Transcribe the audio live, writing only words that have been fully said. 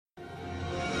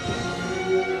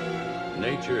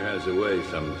Nature has a way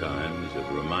sometimes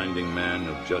of reminding man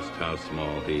of just how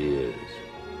small he is.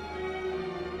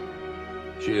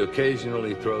 She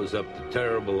occasionally throws up the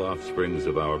terrible offsprings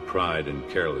of our pride and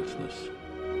carelessness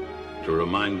to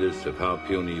remind us of how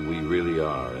puny we really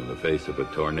are in the face of a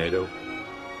tornado,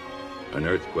 an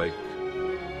earthquake,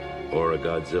 or a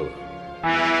Godzilla.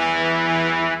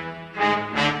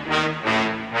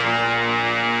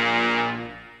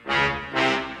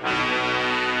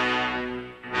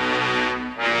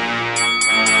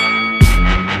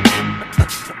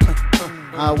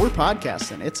 We're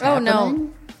podcasting. It's Oh, happening. no.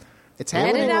 It's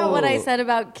happening. Edit out what I said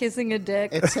about kissing a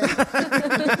dick.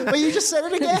 But you just said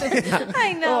it again.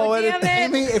 I know, damn it.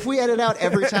 Amy, if we edit out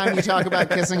every time you talk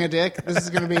about kissing a dick, this is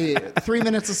going to be 3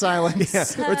 minutes of silence. Yeah,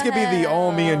 or it's going to be the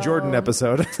all me and Jordan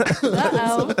episode.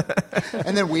 Uh-oh.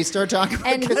 And then we start talking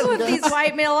about And kissing who of dicks. these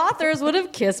white male authors would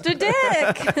have kissed a dick?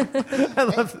 I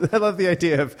love the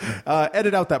idea of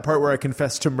edit out that part where I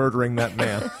confess to murdering that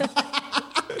man.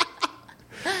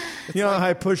 You know how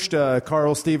I pushed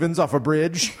Carl Stevens off a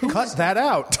bridge? Cut that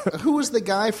out. Who was the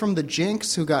guy from the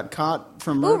Jinx who got caught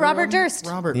from murdering? Robert Durst.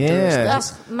 Robert Yeah. Durst. That's-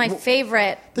 That's my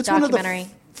favorite That's one of the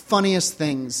documentary. funniest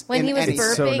things. When in he was any-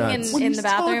 It's so burping nuts. When in he's the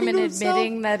bathroom talking and to himself.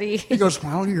 admitting that He goes,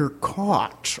 well, you're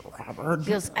caught, Robert.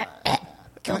 he goes,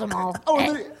 killed them all. Oh,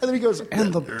 and then he goes,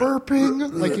 and the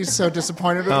burping. Like he's so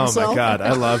disappointed with Oh himself. my God,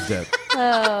 I loved it.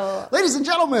 Ladies and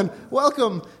gentlemen,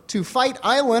 welcome to Fight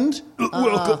Island.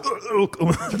 Welcome.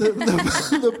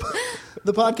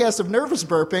 The podcast of nervous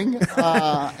burping.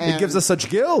 And It gives us such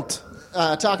guilt.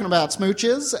 talking about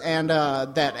smooches and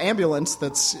that ambulance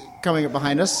that's coming up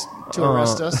behind us to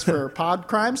arrest us for pod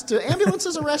crimes. Do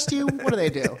ambulances arrest you? What do they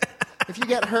do? If you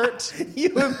get hurt, You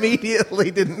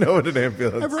immediately didn't know what an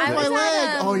ambulance I broke I my was at, leg.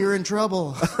 Oh, you're in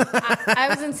trouble. I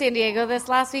was in San Diego this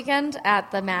last weekend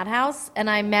at the Madhouse, and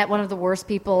I met one of the worst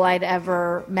people I'd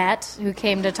ever met who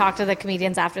came to talk to the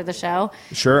comedians after the show.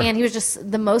 Sure. And he was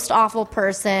just the most awful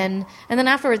person. And then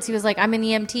afterwards, he was like, I'm an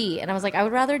EMT. And I was like, I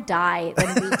would rather die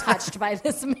than be touched by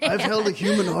this man. I've held a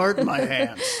human heart in my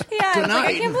hands. Yeah, I was like,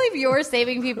 I can't believe you're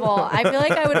saving people. I feel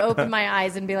like I would open my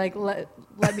eyes and be like, let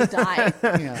me die.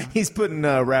 Yeah. He's putting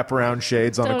wraparound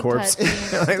shades on a Don't corpse. touch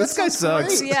me. Like, this guy sounds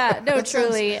sucks. great. Yeah, no, That sounds-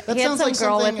 truly. that He had sounds some like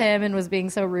girl with something- him and was being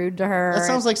so rude to her. That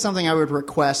sounds like something I would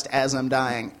request as I'm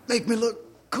dying. Make me look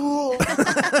cool. Put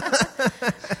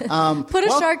a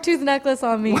shark tooth necklace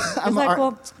on me. Is that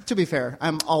cool? To be fair,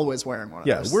 I'm always wearing one of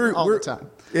Yeah, those. we're all the time.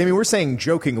 I mean, we're saying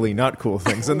jokingly not cool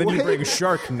things, and then you bring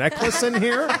shark necklace in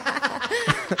here.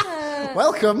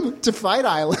 Welcome to Fight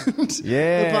Island,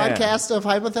 Yeah. the podcast of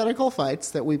hypothetical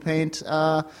fights that we paint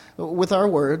with our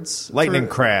words. Lightning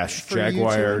for- crash, for you to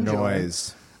jaguar enjoy.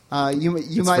 noise. You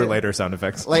It's might for later sound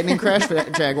effects. lightning crash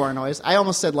jaguar noise. I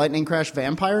almost said lightning crash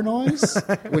vampire noise,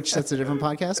 which that's a different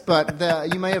podcast.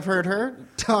 But you may have heard her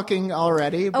talking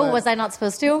already. Oh, but was I not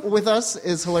supposed to? with us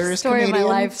is hilarious Story of my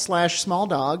comedian life. / small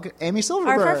dog Amy Arf,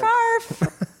 Silverberg. arf,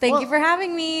 arf. Thank you for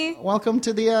having me. Welcome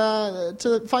to the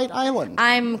to Fight Island.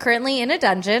 I'm currently in a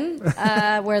dungeon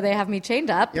where they have me chained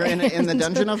up. You're in the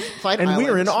dungeon of Fight And Island.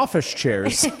 we're in office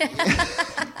chairs.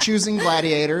 choosing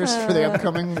gladiators for the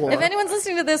upcoming war. If anyone's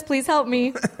listening to this, please help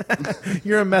me.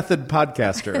 You're a method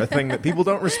podcaster, a thing that people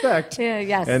don't respect Yeah,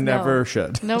 yes, and no. never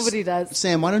should. Nobody does.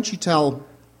 Sam, why don't you tell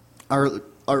our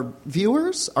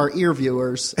viewers, our ear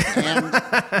viewers, and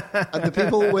the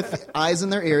people with eyes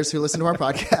in their ears who listen to our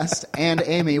podcast, and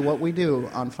Amy, what we do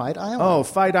on Fight Island. Oh,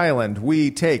 Fight Island. We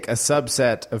take a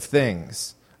subset of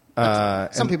things.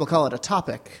 Some people call it a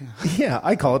topic. Yeah,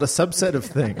 I call it a subset of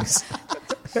things.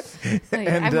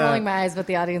 I'm rolling my eyes, but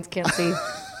the audience can't see.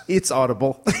 It's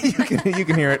audible. You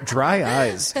can hear it. Dry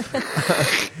eyes.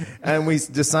 And we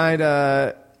decide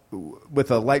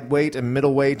with a lightweight, a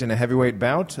middleweight, and a heavyweight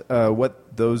bout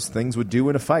what those things would do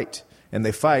in a fight. And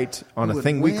they fight on a would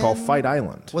thing we call win, Fight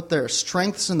Island. What their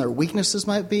strengths and their weaknesses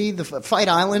might be. The Fight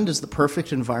Island is the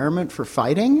perfect environment for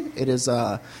fighting. It is.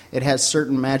 It has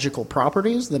certain magical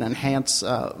properties that enhance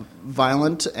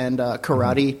violent and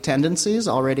karate tendencies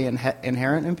already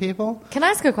inherent in people. Can I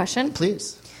ask a question?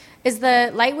 Please. Is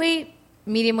the lightweight,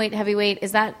 medium weight, heavyweight,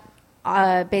 is that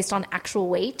based on actual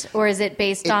weight? Or is it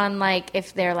based on, like,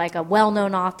 if they're, like, a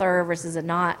well-known author versus a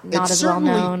not It as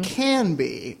certainly well-known? can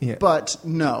be, Yeah. but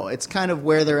no. It's kind of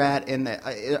where they're at.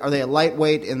 Are they a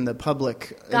lightweight in the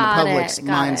public's Got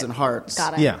minds it. and hearts?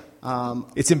 Got it. Yeah.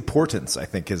 Its importance, I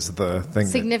think, is the thing.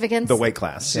 Significance? The weight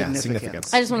class. Yeah, Significance.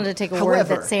 significance. I just wanted to take a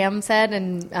However- word that Sam said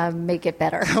and make it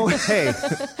better. Hey,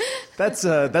 That's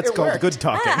called worked. good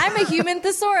talking. I'm a human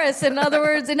thesaurus. In other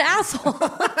words, an asshole.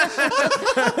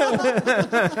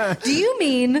 Do you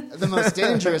mean? The most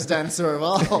dangerous dinosaur of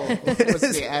all was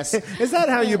the S. Is that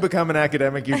how you become an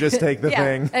academic? You just take the Yeah,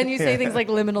 thing. and you say things like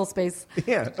liminal space.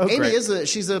 Yeah. Oh, Amy great.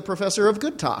 she's a professor of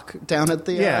good talk down at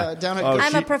the Yeah. down at. Oh,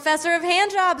 I'm a professor of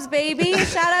hand jobs, baby.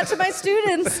 Shout out to my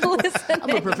students listening.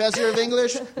 I'm a professor of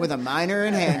English with a minor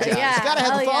in hand jobs. Yeah, You gotta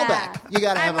have a hell fallback. yeah. You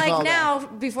gotta have I'm a like, fallback. now,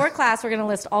 before class, we're going to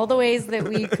list all the ways that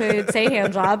we could say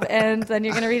hand job, and then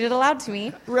you're going to read it aloud to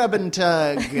me. Rub and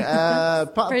tug,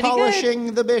 Pretty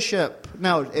polishing the bishop.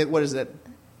 No, what is it?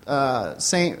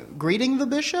 Greeting the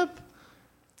bishop?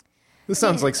 This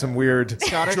sounds like some weird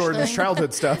Scottish Jordan's thing?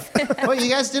 childhood stuff. Oh, you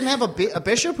guys didn't have a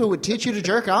bishop who would teach you to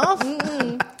jerk off?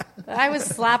 I was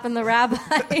slapping the rabbi.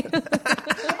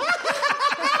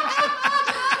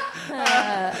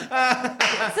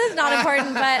 This is not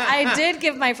important, but I did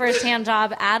give my first hand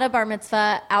job at a bar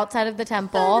mitzvah outside of the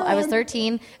temple. I was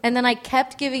 13, and then I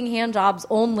kept giving hand jobs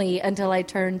only until I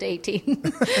turned 18,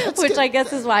 which I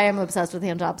guess is why I'm obsessed with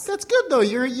hand jobs. That's good though.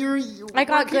 You're I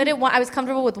got working- good at one. I was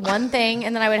comfortable with one thing,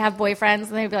 and then I would have boyfriends,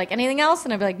 and they'd be like, "Anything else?"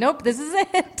 And I'd be like, "Nope, this is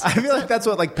it." I feel like that's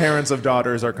what like parents of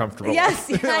daughters are comfortable Yes,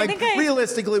 with. yeah, I like, think I-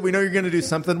 realistically, we know you're going to do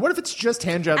something. What if it's just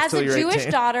hand jobs As till a you're Jewish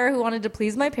 18? daughter who wanted to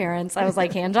please my parents, I was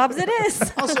like, "Hand jobs, it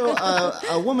is." Also,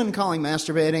 a woman calling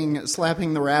masturbating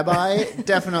slapping the rabbi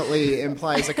definitely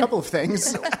implies a couple of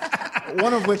things.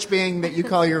 One of which being that you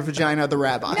call your vagina the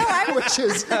rabbi, which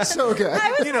is so good.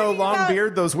 I was You know, talking long about-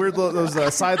 beard, those weird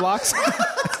those side locks.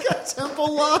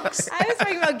 Temple locks. I was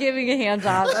talking about giving a hand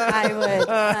job. I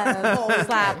would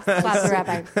slap the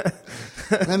rabbi.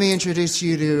 Let me introduce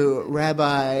you to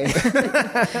Rabbi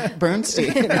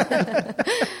Bernstein.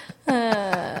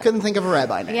 Couldn't think of a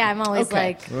rabbi name. Yeah, I'm always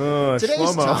Okay. like, Today's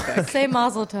Shlomo. topic. say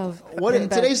Mazel Tov.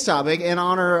 Today's topic, in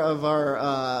honor of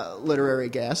our literary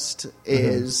guest,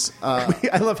 is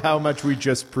I love how much we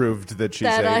just proved that she's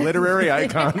That a I- literary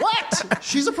icon. what?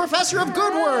 She's a professor of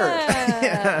good word.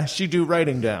 Yeah, she do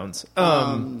writing downs.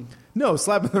 No,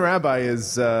 slapping the rabbi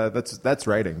is that's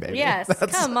writing, baby. Yes,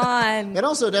 That's- come on. It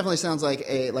also definitely sounds like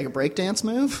a breakdance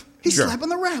move. He's Sure. slapping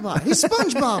the rabbi. He's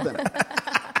SpongeBobbing.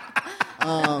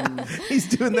 He's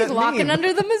doing He's that walking meme.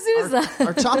 under the mezuzah.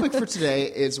 Our topic for today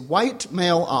is white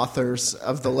male authors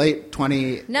of the late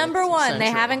 20th Number one, they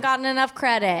century. haven't gotten enough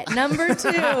credit. Number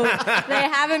two, they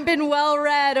haven't been well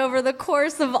read over the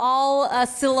course of all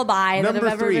syllabi that Number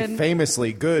have ever 3, been.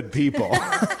 famously good people.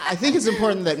 I think it's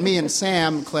important that me and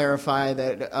Sam clarify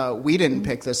that we didn't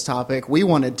pick this topic. We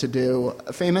wanted to do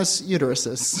famous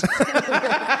uteruses.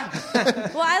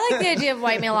 Well, I like the idea of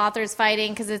white male authors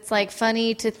fighting because it's like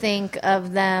funny to think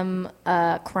of them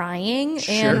crying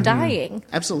and dying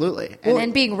Absolutely.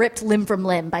 and being ripped limb from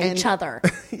limb by and- each other.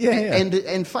 yeah.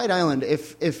 And Fight Island,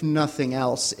 if nothing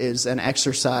else, is an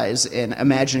exercise in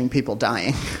imagining people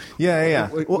dying. Yeah.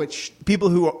 Which- people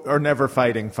who are never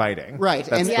fighting. Right.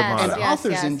 That's and the Yes, motto. and yes,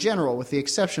 authors yes. in general, with the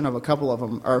exception of a couple of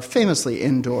them, are famously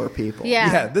indoor people.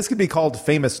 Yeah. This could be called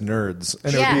famous nerds,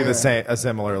 and it would Yeah. be a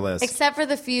similar list. Except for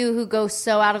the few who go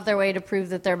so out of their way to prove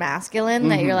that they're masculine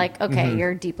that you're like, okay,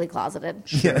 you're deeply closeted.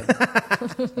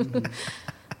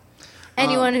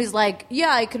 Anyone who's like, yeah,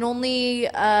 I can only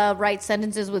write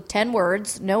sentences with 10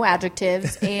 words, no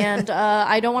adjectives, and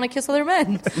I don't want to kiss other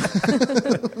men.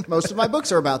 Most of my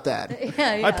books are about that.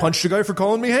 Yeah. I punched a guy for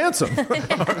calling me handsome. All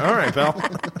right, pal.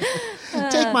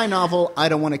 Take my novel, I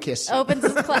Don't Want to Kiss You. Opens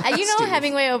his you know,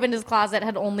 Hemingway opened his closet,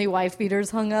 had only wife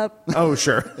beaters hung up, Oh,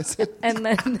 sure. and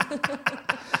then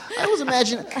I always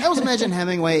imagine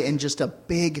Hemingway in just a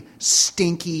big,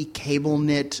 stinky, cable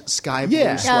knit sky blue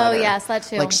Yeah. sweater. Oh, yes, that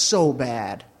too. Like so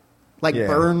bad. Like Yeah.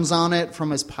 burns on it from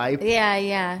his pipe. yeah.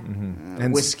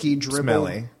 And Whiskey dribble.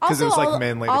 Smelly. Because it was like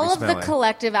manly to all be of smelly. the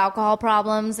collective alcohol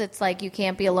problems. It's like you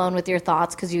can't be alone with your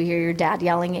thoughts because you hear your dad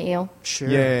yelling at you. Sure.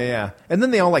 Yeah. And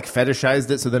then they all like fetishized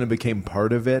it, so then it became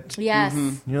part of it. Yes.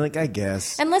 And you're like, I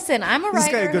guess. And listen, I'm a Is this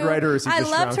writer. guy a good who- writer, or is he I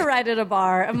just love drunk? to write at a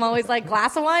bar. I'm always like,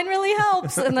 glass of wine really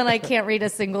helps, and then I can't read a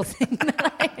single thing.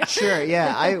 Sure,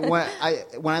 yeah.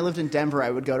 When I lived in Denver,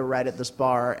 I would go to write at this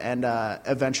bar and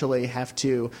eventually have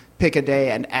to pick a day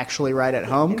and actually write at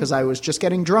home because I was just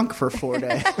getting drunk for 4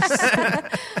 days.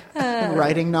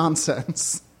 Writing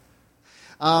nonsense.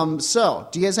 So,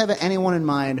 do you guys have anyone in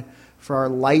mind for our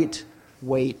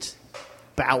lightweight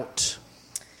bout?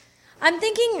 I'm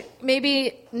thinking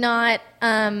maybe not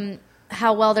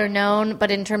how well they're known,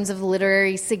 but in terms of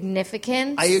literary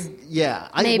significance.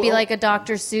 Maybe well, like a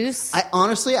Dr. Seuss.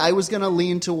 I was gonna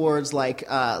lean towards like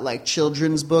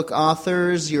children's book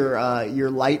authors, your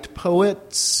light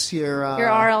poets, your your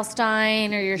R.L.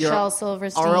 Stein or your Shel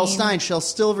Silverstein. R.L. Stein, Shel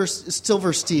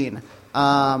Silverstein.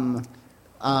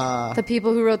 The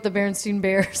people who wrote the Berenstain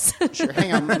Bears. Sure,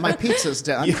 hang on, my pizza's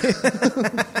done.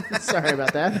 Sorry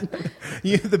about that.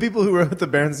 The people who wrote the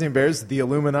Berenstain Bears, the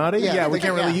Illuminati? Yeah, we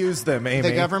can't really yeah. use them, Amy.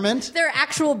 The government? They're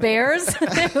actual bears.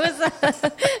 It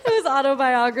was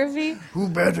autobiography. Who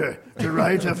better to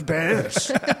write of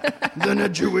bears than a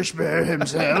Jewish bear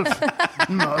himself?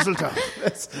 Mazel tov.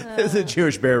 As a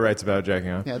Jewish bear writes about jacking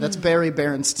off. Yeah, that's Barry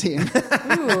Berenstein.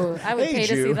 Ooh, I would Hey, pay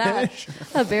to see that.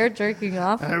 A bear jerking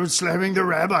off. I was slamming the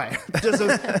rabbi. Does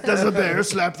a bear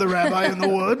slap the rabbi in the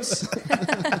woods?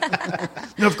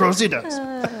 Of course he does.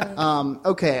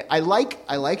 Okay, I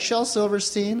like Shel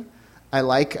Silverstein. I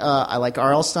like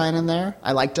R.L. Stine in there.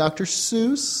 I like Dr.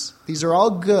 Seuss. These are all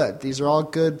good. These are all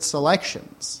good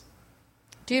selections.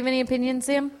 Do you have any opinions,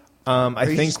 Sam? I Are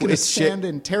you think just going to it's shit. stand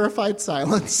in terrified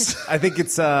silence? I think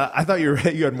it's. I thought you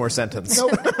had more sentence.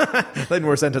 Nope. I had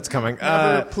more sentence coming.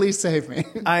 Never, please save me.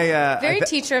 Very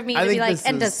teacher of me to be like,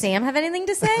 and does Sam have anything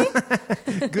to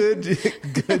say?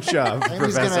 Good job,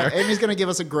 Professor. Amy's gonna give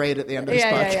us a grade at the end of this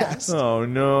Yeah. podcast. Oh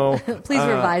no! Please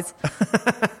revise.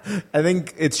 I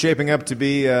think it's shaping up to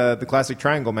be the classic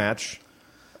triangle match.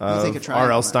 You think a triangle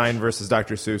R.L. match? Stein versus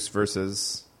Dr. Seuss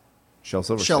versus Shel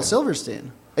Silverstein. Shel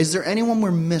Silverstein. Is there anyone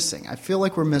we're missing? I feel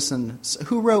like we're missing.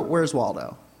 Who wrote Where's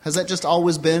Waldo? Has that just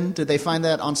always been? Did they find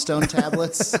that on stone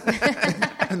tablets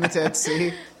in the Dead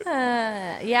Sea?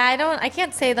 Yeah, I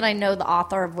can't say that I know the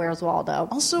author of Where's Waldo.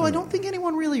 Also, I don't think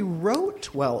anyone really wrote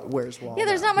Where's Waldo. Yeah,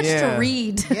 there's not much to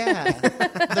read. Yeah,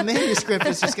 the manuscript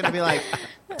is just going to be like,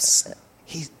 "Psst,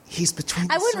 he's between.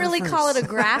 I wouldn't really call it a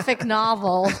graphic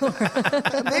novel.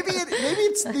 maybe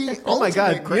it's the. Oh my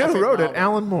God! ultimate You know who graphic wrote it? novel.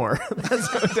 Alan Moore.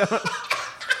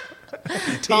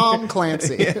 Tom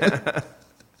Clancy.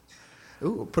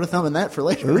 Ooh, put a thumb in that for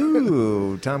later.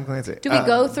 Ooh, Tom Clancy. Do we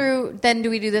go through? Then do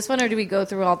we do this one, or do we go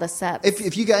through all the sets?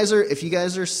 If you guys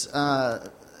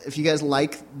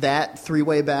like that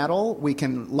three-way battle, we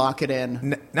can lock it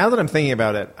in. Now that I'm thinking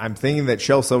about it, I'm thinking that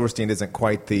Shel Silverstein isn't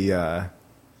quite the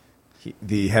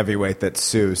heavyweight that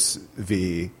Seuss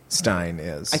v. Stein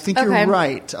is. I think Okay. you're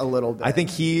right a little bit. I think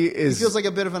he is. He feels like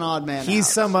a bit of an odd man. He's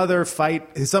out.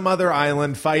 some other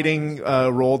island fighting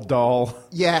Roald Dahl.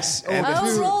 Yes. Oh, dude,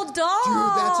 Roald Dahl.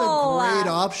 Dude, that's a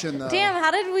great option, though. Damn,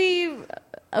 how did we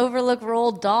overlook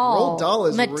Roald Dahl? Roald Dahl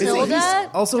is really-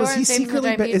 Matilda. Also, is he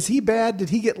secretly bad? Is he bad? Did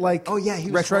he get Oh yeah,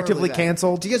 he was horribly retroactively bad.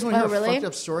 canceled? Do you guys want to hear Oh, really? a fucked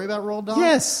up story about Roald Dahl?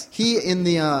 Yes. He in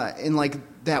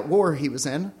that war he was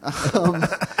in.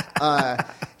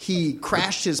 He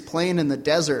crashed his plane in the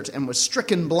desert and was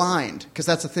stricken blind because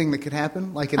that's a thing that could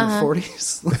happen, like in the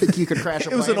 40s. Like you could crash a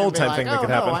plane. It was an and be old-time like, thing that "Oh, could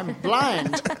no, happen." I'm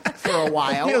blind for a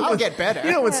while. I'll get better.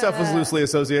 You know when stuff was loosely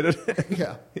associated?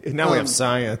 Yeah. Now we have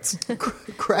science.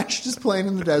 Crashed his plane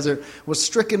in the desert, was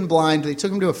stricken blind. They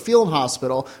took him to a field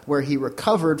hospital where he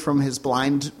recovered from his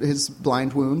blind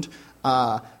wound.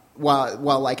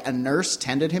 While like a nurse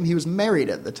tended him, he was married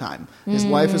at the time. His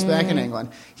wife was back in England.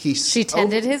 She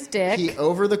tended his dick. He,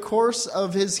 over the course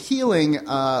of his healing,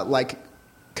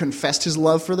 confessed his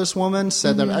love for this woman.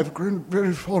 Said that I've grown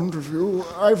very fond of you.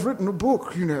 I've written a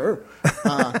book, you know.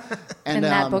 and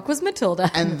that book was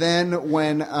Matilda. And then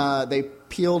when they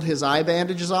peeled his eye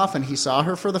bandages off and he saw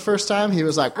her for the first time, he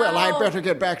was like, well, I'd better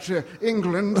get back to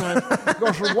England. I've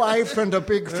got a wife and a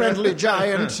big friendly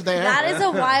giant there. That is a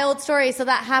wild story. So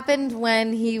that happened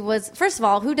when he was. First of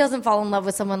all, who doesn't fall in love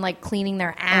with someone like cleaning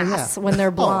their ass when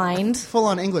they're blind?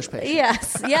 Full-on English patient.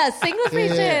 Yes, English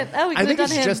patient. Oh, we I could have think done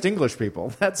it's him. just English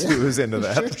people. That's who was into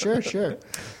that. Sure.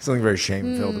 Something very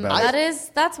shame-filled about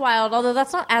it. That's wild. Although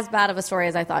that's not as bad of a story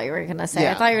as I thought you were going to say.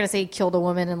 Yeah. I thought you were going to say he killed a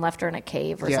woman and left her in a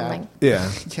cave or Yeah. something. Yeah.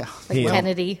 Yeah. He-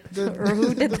 Kennedy. The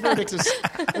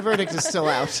The verdict is still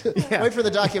out. Wait for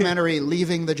the documentary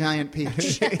 "Leaving the Giant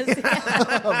Peach."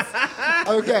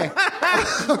 Okay.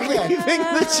 Leaving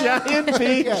the giant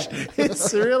peach. Yeah.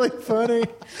 It's really funny.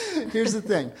 Here's the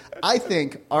thing. I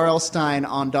think R.L. Stine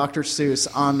on Dr. Seuss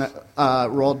on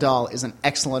Roald Dahl is an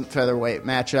excellent featherweight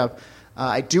matchup.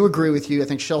 I do agree with you. I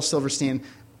think Shel Silverstein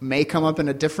may come up in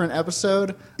a different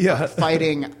episode. Yeah.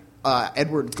 Fighting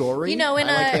Edward Gorey. You know, in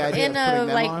I like the idea of putting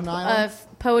them on an island.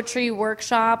 a poetry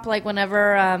workshop, like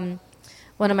whenever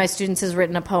one of my students has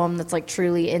written a poem that's like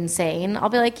truly insane, I'll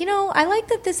be like, I like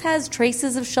that this has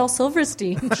traces of Shel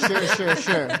Silverstein,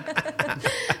 Sure.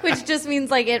 which just means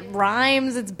like it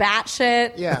rhymes, it's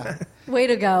batshit. Yeah. Way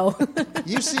to go.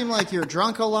 You seem like you're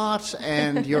drunk a lot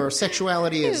and your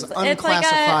sexuality is It's like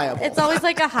unclassifiable. it's always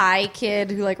like a high kid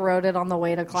who like wrote it on the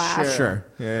way to class. Sure.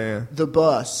 Yeah. The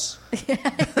Bus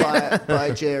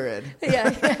by Jared. Yeah.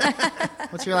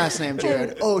 What's your last name,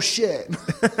 Jared? Oh, shit.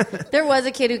 There was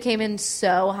a kid who came in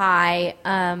so high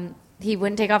he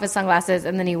wouldn't take off his sunglasses,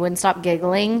 and then he wouldn't stop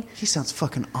giggling. He sounds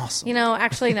fucking awesome. You know,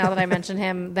 actually, now that I mention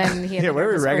him, then he had Yeah, a why are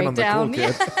we nervous ragging on the cool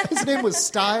breakdown. kid? His name was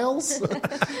Styles.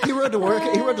 He rode to work.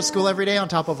 He rode to school every day on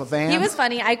top of a van. He was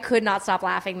funny. I could not stop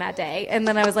laughing that day. And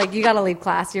then I was like, you got to leave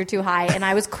class. You're too high. And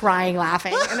I was crying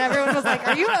laughing. And everyone was like,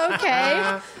 are you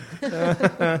okay?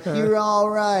 You're all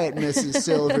right, Mrs.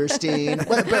 Silverstein.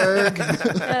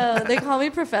 Wetberg. They call me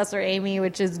Professor Amy,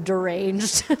 which is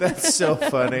deranged. That's so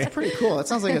funny. Pretty cool. It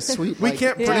sounds like a sweet. We like,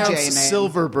 can't DJ pronounce name.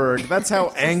 Silverberg. That's how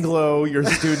Anglo your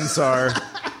students are.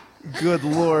 Good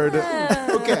Lord.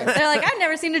 Okay. They're like, I've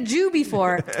never seen a Jew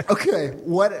before. Okay.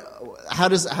 What? How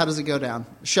does it go down?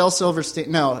 Shel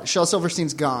Silverstein. No, Shel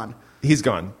Silverstein's gone. He's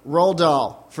gone. Roald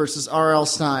Dahl versus R.L.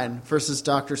 Stein versus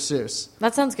Dr. Seuss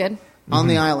That sounds good. on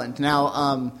the island.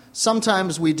 Now,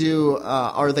 sometimes we do.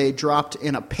 Are they dropped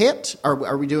in a pit?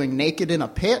 Are we doing naked in a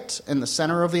pit in the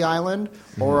center of the island,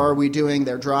 or are we doing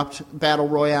they're dropped battle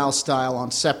royale style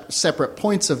on separate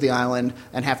points of the island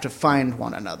and have to find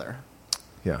one another?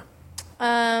 Yeah.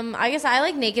 I guess I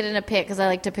like naked in a pit because I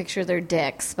like to picture their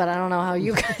dicks, but I don't know how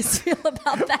you guys feel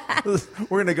about that.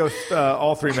 We're going to go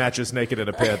all 3 matches naked in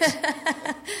a pit.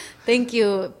 Thank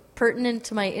you. Pertinent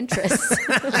to my interests.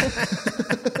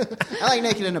 I like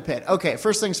naked in a pit. Okay,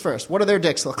 first things first. What do their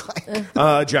dicks look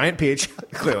like? Giant peach,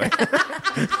 clearly.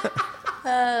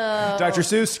 Dr.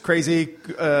 Seuss, crazy,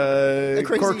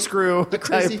 corkscrew. A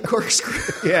crazy type.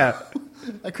 corkscrew. Yeah.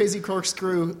 A crazy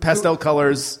corkscrew. Pastel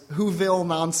colors. Whoville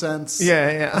nonsense.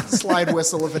 Yeah. Slide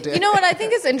whistle of a dick. You know what I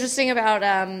think is interesting about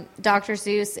Dr.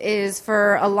 Seuss is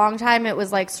for a long time it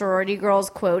was like sorority girls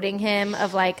quoting him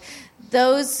of like,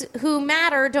 those who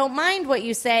matter don't mind what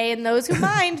you say, and those who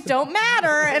mind don't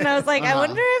matter. And I was like, I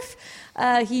wonder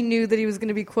if he knew that he was going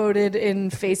to be quoted in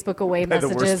Facebook away By the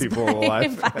messages worst people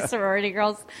alive. by sorority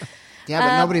girls. Yeah,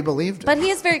 but nobody believed him. But he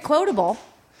is very quotable.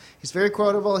 He's very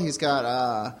quotable. He's got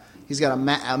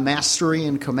a mastery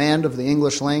and command of the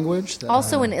English language. That,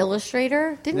 Also an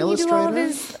illustrator. Didn't he do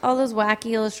all those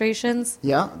wacky illustrations?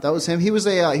 yeah, that was him. He was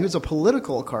a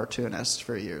political cartoonist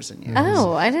for years and years.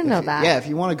 Oh, I didn't know that. Yeah, if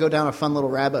you want to go down a fun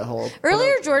little rabbit hole.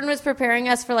 Earlier, Jordan was preparing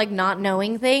us for like not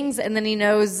knowing things, and then he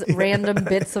knows random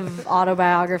bits of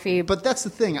autobiography. But that's the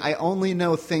thing. I only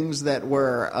know things that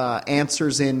were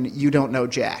answers in You Don't Know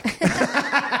Jack.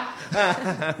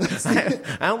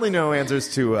 I only know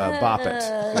answers to Bop It.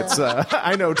 It's,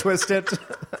 I know Twist It.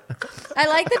 I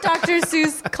like that Dr.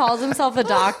 Seuss calls himself a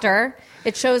doctor.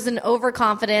 It shows an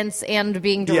overconfidence and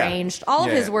being deranged. All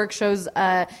of his work shows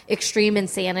extreme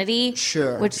insanity.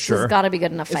 Sure. Which has got to be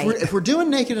good in a fight. If we're doing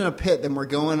naked in a pit, then we're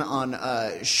going on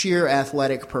sheer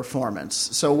athletic performance.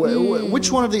 So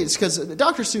which one of these? Because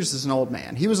Dr. Seuss is an old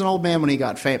man. He was an old man when he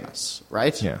got famous,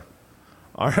 right? Yeah.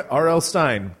 R.L.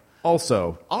 Stein,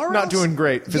 also not doing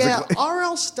great physically. Yeah,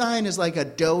 R.L. Stein is like a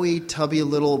doughy, tubby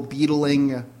little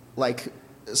beetling, like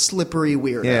slippery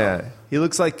weirdo. Yeah. He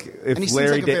looks like if he seems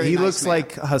Larry like a very he nice looks man.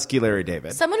 like Husky Larry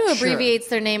David. Someone who Sure. abbreviates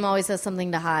their name always has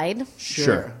something to hide,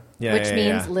 Sure. Yeah, which yeah,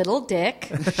 means yeah. little dick.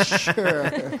 Sure.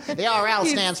 The RL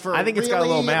stands for I think it's got a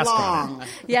little really mask on long.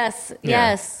 Yes,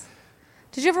 Yeah. yes.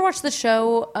 Did you ever watch the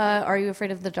show Are You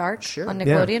Afraid of the Dark Sure. on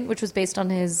Nickelodeon, which was based on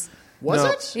his... Was No.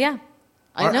 it? Yeah.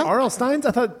 I know. R.L. Stein's?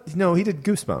 I thought, no, he did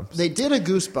Goosebumps. They did a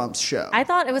Goosebumps show. I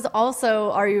thought it was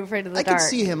also Are You Afraid of the I Dark? could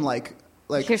see him like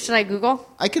Here, should I Google?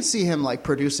 I could see him like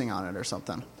producing on it or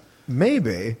something.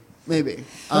 Maybe. Maybe.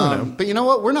 But you know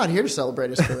what? We're not here to celebrate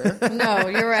his career. No,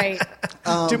 you're right.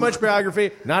 Too much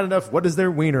biography, not enough. What does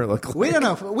their wiener look like? We don't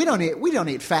know. We don't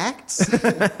need facts.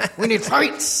 We need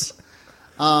fights.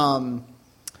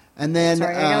 And then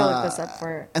Sorry, I gotta look this up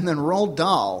for... And then Roald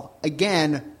Dahl,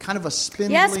 again, kind of a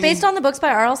spindly. Yes, based on the books by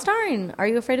R.L. Stein. Are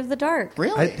You Afraid of the Dark?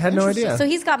 Really? I had no Interesting. idea. So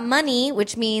he's got money,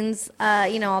 which means,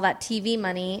 all that TV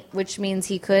money, which means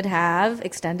he could have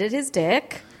extended his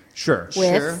dick Sure.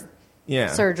 with Sure. Yeah.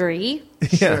 surgery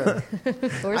Sure.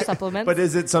 or supplements. But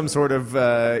is it some sort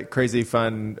of crazy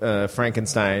fun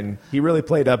Frankenstein? He really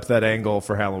played up that angle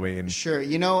for Halloween. Sure.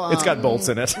 You know, It's got bolts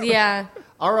in it. yeah.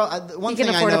 One He can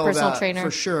thing I afford a know personal about, trainer.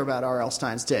 for sure about R.L.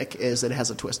 Stein's dick is that it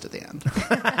has a twist at the end.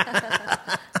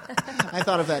 I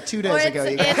thought of that 2 days Or ago.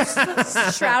 You guys.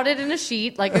 it's shrouded in a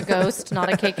sheet like a ghost,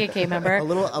 not a KKK member. A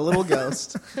little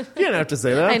ghost. You didn't have to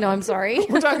say that. I know, I'm sorry.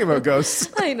 We're talking about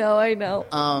ghosts. I know.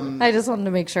 I just wanted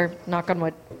to make sure. Knock on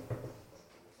wood.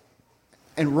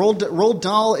 And Roald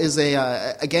Dahl is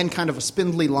again kind of a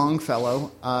spindly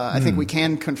Longfellow. I think we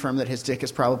can confirm that his dick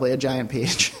is probably a giant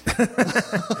peach.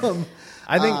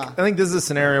 I think this is a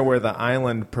scenario where the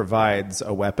island provides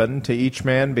a weapon to each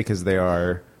man because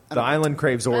the island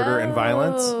craves order and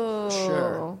violence. Oh.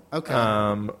 Sure. Okay.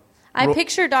 I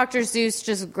picture Dr. Seuss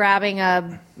just grabbing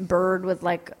a bird with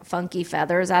like funky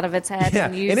feathers out of its head Yeah,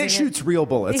 and using and it shoots real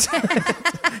bullets.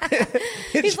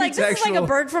 He's like, this is like a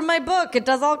bird from my book. It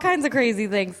does all kinds of crazy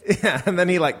things. Yeah, and then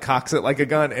he like cocks it like a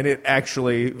gun, and it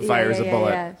actually fires a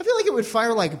bullet. Yeah. I feel like it would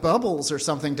fire like bubbles or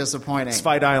something disappointing. It's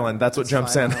Fight Island. That's what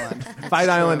jumps Fight in. Island. Fight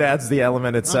Island adds the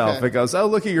element itself. Okay. It goes, oh,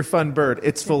 look at your fun bird.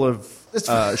 It's full of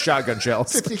shotgun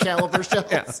shells. 50 caliber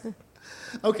shells.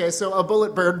 Okay, so a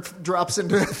bullet bird drops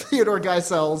into Theodore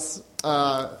Geisel's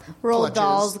Roald clutches.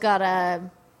 Dahl's got a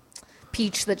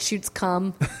peach that shoots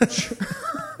cum.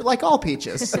 Like all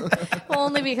peaches. Well,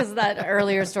 only because that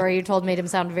earlier story you told made him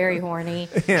sound very horny.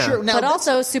 Yeah. Sure. Now, But that's-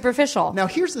 also superficial. Now,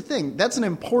 here's the thing. That's an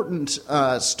important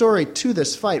story to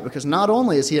this fight because not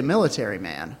only is he a military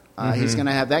man, he's going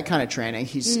to have that kind of training.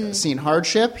 He's seen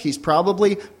hardship. He's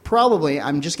probably,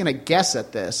 I'm just going to guess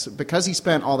at this, because he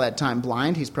spent all that time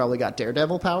blind, he's probably got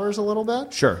daredevil powers a little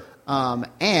bit. Sure.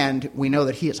 And we know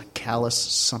that he is a callous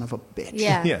son of a bitch.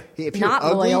 Yeah. Yeah. If you're Not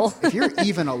ugly, loyal. if you're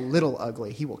even a little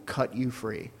ugly, he will cut you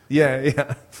free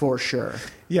Yeah. for sure.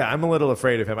 Yeah, I'm a little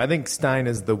afraid of him. I think Stein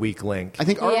is the weak link. I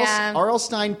think Yeah. R.L.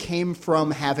 Stein came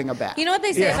from having a back. You know what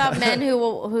they say about men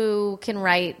who can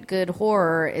write good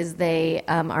horror is they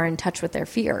are in touch with their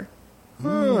fear.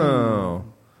 Oh.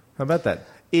 How about that?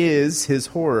 Is his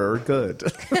horror good?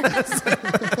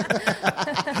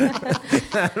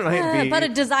 That might be. But a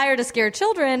desire to scare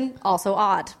children, also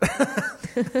odd.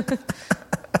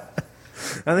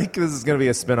 I think this is going to be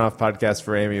a spin-off podcast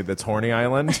for Amy that's Horny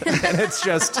Island. And it's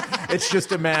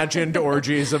just imagined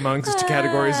orgies amongst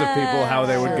categories of people, how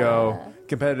they would go.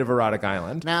 Competitive erotic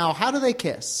island. Now, how do they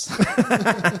kiss?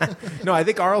 No, I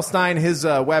think R.L. Stein, his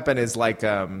weapon is like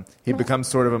he becomes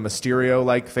sort of a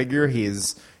Mysterio-like figure.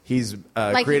 He's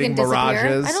Like creating he can mirages.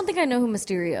 disappear. I don't think I know who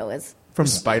Mysterio is. From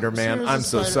Spider-Man. There's I'm a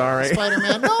so sorry.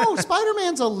 Spider-Man. No,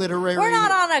 Spider-Man's a literary We're not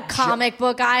on a comic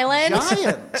book island.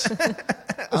 giant.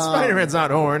 Spider-Man's not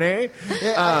horny.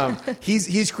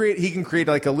 He can create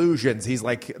like illusions. He's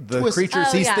like the Twist- creatures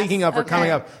Oh, he's yes. thinking of are Okay.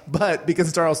 coming up. But because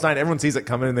it's R.L. Stein, everyone sees it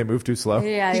coming and they move too slow.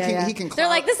 Yeah, He yeah, can- yeah. he can They're cloud-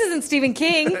 like, this isn't Stephen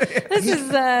King. This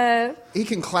is He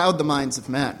can cloud the minds of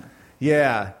men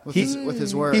Yeah. with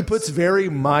his words. He puts very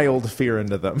mild fear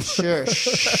into them. Sure.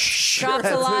 drops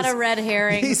a lot of red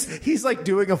herrings. He's like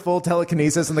doing a full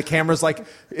telekinesis, and the camera's like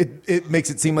it makes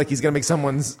it seem like he's gonna make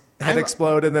someone's head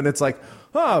explode, and then it's like,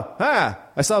 I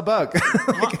saw a bug.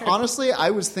 Honestly, I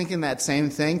was thinking that same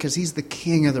thing because he's the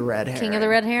king of the red herring. King of the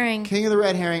red herring. King of the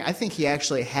red herring. I think he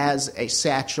actually has a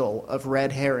satchel of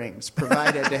red herrings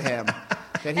provided to him.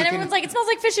 That And everyone's like, it smells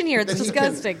like fish in here. It's that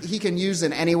disgusting. He can use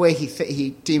in any way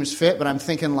he deems fit, but I'm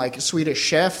thinking like Swedish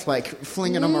Chef, like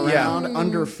flinging them around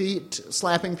under feet,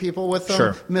 slapping people with them,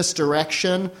 Sure.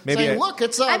 misdirection. Maybe saying, I- look,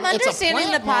 it's a I'm it's a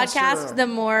understanding the plant podcast monster." the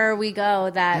more we go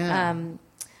that Yeah.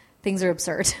 things are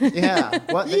absurd. Yeah.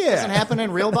 What? This Yeah. doesn't happen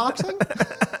in real boxing?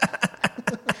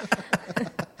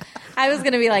 I was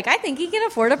going to be like, I think he can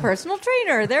afford a personal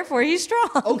trainer, therefore he's strong.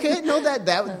 Okay, no,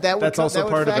 that would That's also that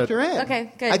would part of it. factor in.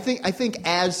 Okay, good. I think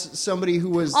as somebody who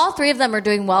was All three of them are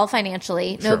doing well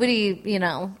financially. Nobody, But seems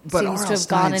to R.L. have gone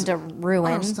Stein's- into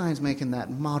ruin. R.L. Stein's making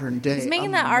that modern day. He's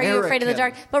making that Are You Afraid of the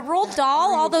Dark? But Roald Dahl,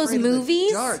 Are You all those Afraid of the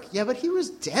movies. Dark. Yeah, but he was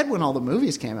dead when all the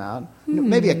movies came out.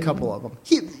 Maybe a couple of them.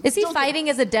 Is he fighting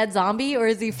as a dead zombie or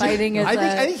is he fighting as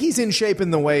I think he's in shape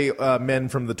in the way men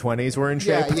from the 20s were in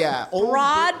shape. Yeah.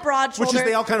 broad Which shoulders? is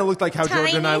they all kind of look like how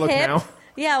tiny Jordan and I look hip. now.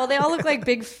 Yeah, well, they all look like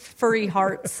big furry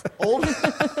hearts.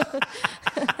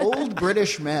 old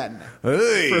British men.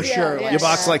 Hey. For sure. yeah, You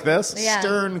box yeah. like this? Yeah.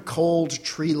 Stern, cold,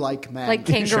 tree-like men. Like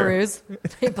kangaroos.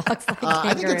 They box like kangaroos.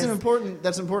 I think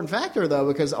that's an important factor though,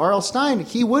 because R.L. Stein,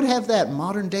 he would have that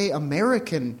modern day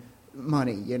American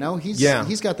money. You know, he's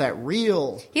got that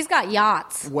real. He's got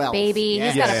yachts, Wealth. baby. Yeah.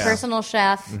 He's got Yeah. a personal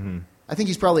chef. I think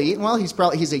he's probably eating well.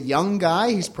 He's a young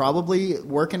guy. He's probably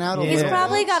working out. He's Yeah.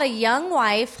 probably got a young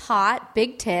wife, hot,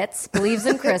 big tits, believes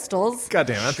in crystals. God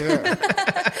damn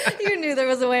it. You knew there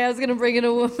was a way I was going to bring in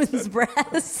a woman's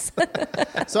breasts.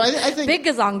 So I think Big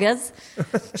gazongas.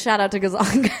 Shout out to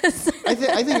gazongas.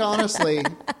 I think honestly,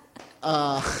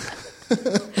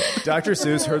 Dr.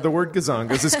 Seuss heard the word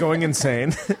gazongas. It's going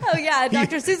insane. Oh yeah,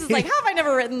 Dr. Seuss is like, how have I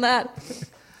never written that?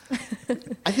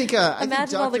 I think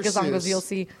Imagine all the Dr. gazongas Seuss you'll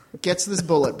see. gets this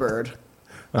bullet bird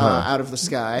out of the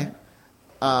sky.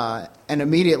 And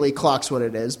immediately clocks what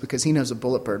it is because he knows a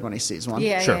bullet bird when he sees one.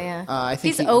 Yeah, Sure. yeah, yeah. I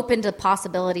think He's open to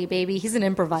possibility, baby. He's an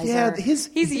improviser. Yeah, he's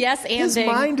yes and his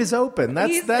mind is open.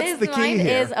 That's his the key mind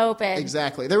here. is open.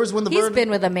 Exactly. There was when the He's bird been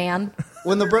with a man.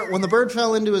 when the bird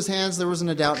fell into his hands, there wasn't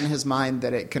a doubt in his mind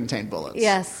that it contained bullets.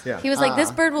 Yes. Yeah. He was like,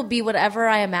 this bird will be whatever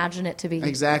I imagine it to be.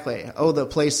 Exactly. Oh, the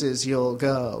places you'll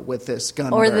go with this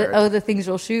gun Or bird. the things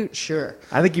you'll shoot. Sure.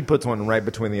 I think he puts one right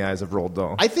between the eyes of Roald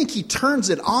Dahl. I think he turns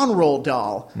it on Roald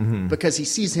Dahl because he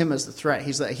sees him as the threat.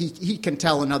 He's like he can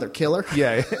tell another killer.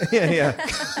 Yeah.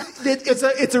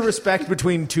 It's a respect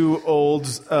between two old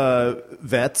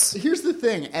vets. Here's the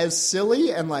thing: as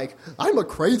silly and like I'm a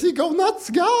crazy go nuts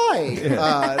guy,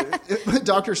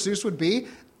 Dr. Seuss would be.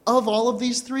 Of all of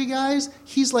these three guys,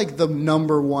 he's like the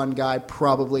number one guy.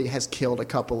 Probably has killed a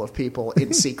couple of people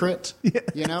in secret.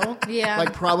 You know, Yeah.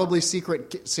 like probably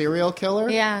secret serial killer.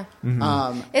 Yeah.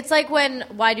 It's like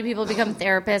why do people become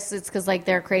therapists? It's because like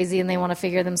they're crazy and they want to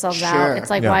figure themselves Sure. out. It's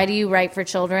like, Yeah. why do you write for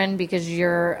children? Because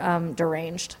you're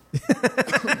deranged.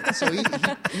 So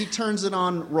he turns it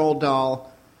on Roald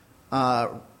Dahl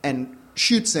and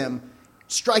shoots him,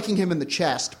 striking him in the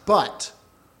chest. But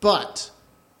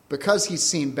because he's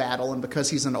seen battle and because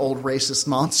he's an old racist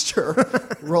monster,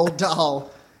 Roald Dahl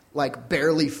like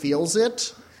barely feels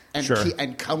it and Sure.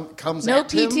 comes No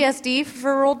at him. PTSD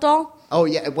for Roald Dahl. Oh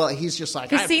yeah, well he's just like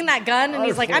He's seen that gun and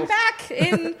he's like, I'm back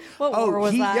in what war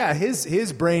was that? Yeah,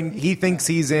 his brain. He thinks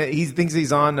he's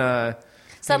on.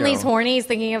 Suddenly you he's know. horny. He's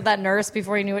thinking of that nurse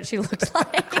before he knew what she looked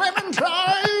like.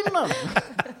 Clementine.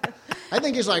 I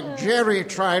think he's like, Jerry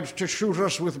tried to shoot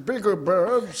us with bigger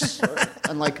birds,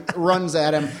 and like runs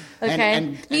at him. Okay.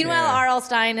 And Meanwhile, R.L.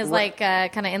 Stein is like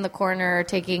kind of in the corner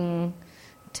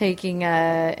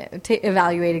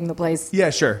evaluating the place. Yeah,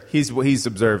 sure. He's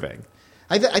observing.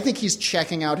 I think he's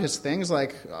checking out his things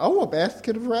like, oh, a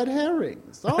basket of red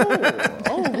herrings.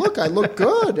 Oh, look, I look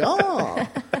good. Oh,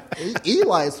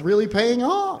 Eli's really paying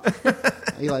off.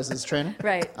 Eli's his trainer.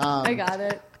 Right. I got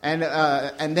it.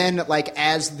 And then, like,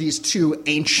 as these two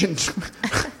ancient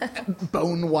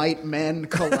bone white men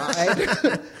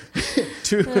collide,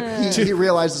 he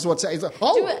realizes what's. He's like,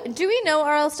 oh, Do we know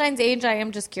R.L. Stein's age? I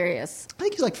am just curious. I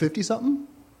think he's like 50-something.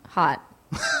 Hot.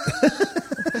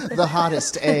 The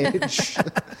hottest age.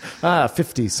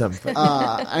 50-something.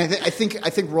 I think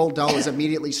Roald Dahl is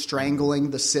immediately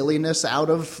strangling the silliness out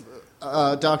of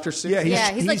Dr. Seuss.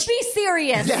 Yeah, He's like, be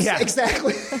serious. Yes, Yeah.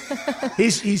 exactly.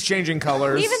 he's changing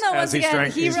colors. Even though, once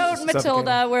again, he wrote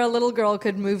Matilda, where a little girl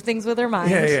could move things with her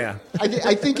mind. Yeah.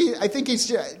 I think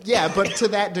he's but to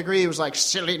that degree, he was like,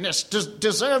 silliness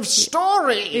deserves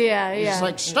story. Yeah. He's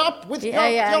like, stop with you're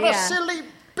Yeah. a silly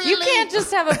Billy. You can't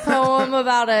just have a poem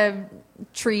about a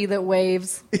tree that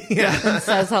waves and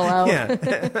says hello. Yeah.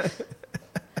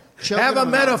 Choking Have a him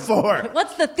out. metaphor.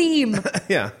 What's the theme?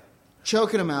 Yeah.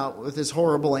 Choking him out with his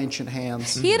horrible ancient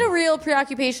hands. He had a real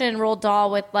preoccupation in Roald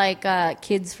Dahl with like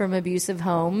kids from abusive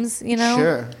homes, you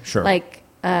know? Sure. Like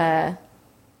So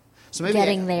maybe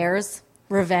getting theirs,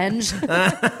 revenge.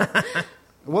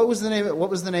 what was the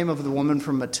name of the woman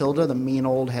from Matilda? The mean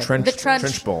old head. The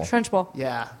Trunchbull. Trunchbull.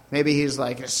 Yeah, maybe he's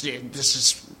like, this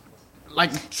is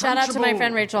like. Shout out to my Trunchbull.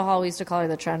 friend Rachel Hall. We used to call her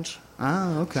the Trench.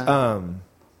 Oh, okay.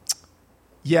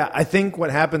 Yeah, I think what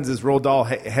happens is Roald Dahl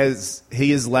has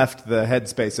left the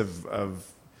headspace of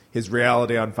his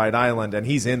reality on Fight Island, and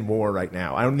he's in war right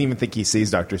now. I don't even think he sees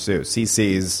Dr. Seuss. He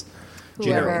sees,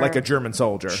 Whoever. like a German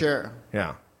soldier. Sure.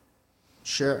 Yeah.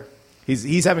 Sure.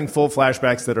 He's having full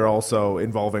flashbacks that are also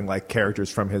involving like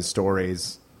characters from his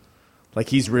stories. Like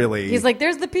he's like,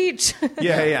 there's the peach.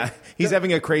 yeah. He's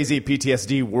having a crazy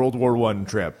PTSD World War I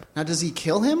trip. Now, does he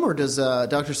kill him, or does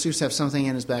Dr. Seuss have something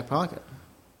in his back pocket?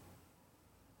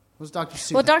 What's Dr.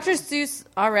 Seuss? Well, Dr. Seuss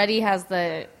already has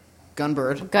the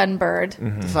Gunbird.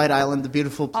 Gunbird. The Fight Island, the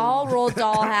beautiful. All Roald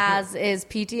Dahl has is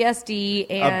PTSD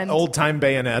and Old time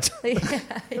bayonet.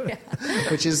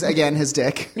 Which is, again, his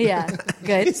dick. yeah,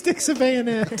 good, He sticks a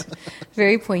bayonet.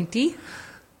 very pointy.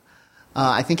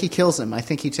 I think he kills him. I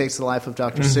think he takes the life of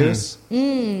Dr. Seuss.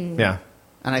 Yeah.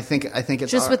 And I think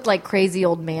it's Just with like crazy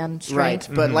old man right. strength.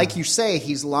 But like you say,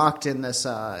 he's locked in this.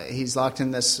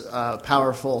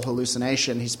 Powerful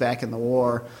hallucination. He's back in the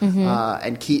war,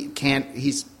 and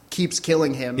keeps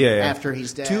killing him after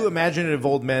he's dead. Two imaginative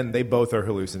old men, they both are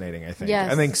hallucinating, I think.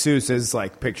 Yes. I think Seuss is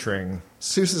like picturing.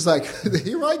 Seuss is like,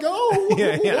 here I go.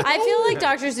 Yeah. I feel like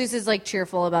Dr. Seuss is like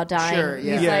cheerful about dying. Sure,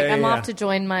 yeah. He's Yeah, like, yeah, I'm yeah. off to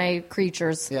join my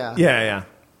creatures. Yeah.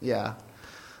 Yeah.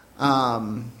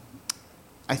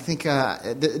 I think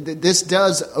this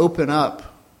does open up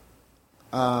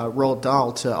Roald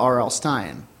Dahl to R.L.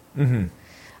 Stein.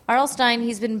 R.L. Stein,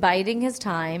 he's been biding his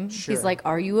time. Sure. He's like,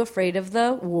 are you afraid of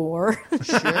the war?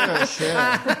 Sure.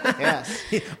 Yes.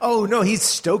 Oh no, he's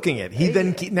stoking it. He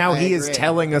I is agree.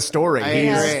 telling a story. I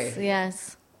He's agree.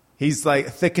 yes. He's like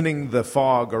thickening the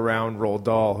fog around Roald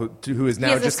Dahl, who is now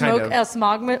He has just a fog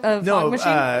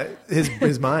machine.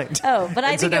 His mind. Oh, but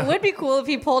I And so think it now- would be cool if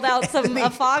he pulled out a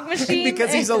fog machine.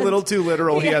 because he's a little too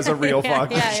literal. He has a real fog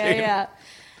machine. Yeah.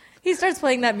 He starts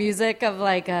playing that music of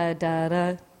like da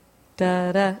da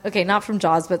da da. Okay, not from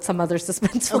Jaws, but some other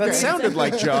suspenseful. That music. sounded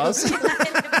like Jaws.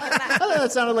 I thought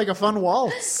that sounded like a fun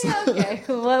waltz. Okay,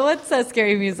 what's that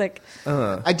scary music?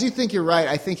 I do think you're right.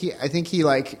 I think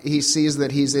he sees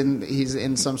that he's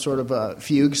in some sort of a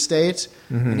fugue state,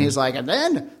 and he's like, and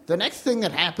then the next thing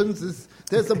that happens is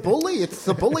there's a bully. It's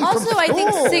the bully Also, from I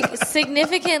school. think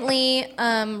significantly,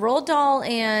 Roald Dahl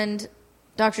and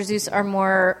Dr. Seuss are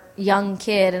more young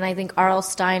kid, and I think R.L.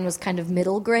 Stein was kind of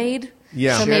middle grade.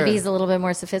 Yeah. So Sure. maybe he's a little bit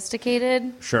more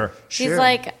sophisticated. Sure. He's Sure.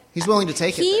 like He's willing to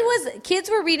take it. Kids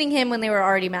were reading him when they were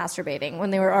already masturbating, when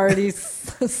they were already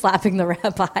slapping the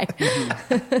rabbi.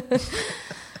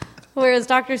 Whereas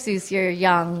Dr. Seuss, you're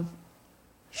young.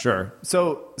 Sure.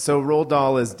 So Roald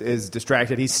Dahl is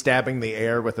distracted. He's stabbing the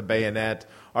air with a bayonet.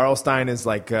 R.L. Stein is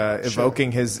like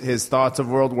evoking his thoughts of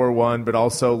World War I, but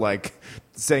also like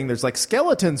saying there's like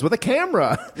skeletons with a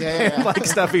camera and like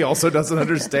stuff he also doesn't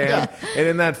understand. And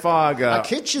in that fog, A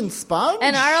kitchen sponge.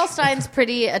 And R.L. Stein's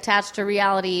pretty attached to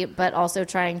reality, but also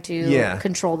trying to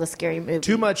control the scary movie.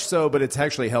 too much so, but it's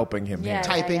actually helping him. Yeah. here.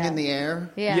 typing in the air.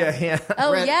 Yeah. Yeah.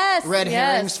 Oh, yes. Red yes.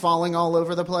 herrings falling all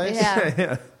over the place.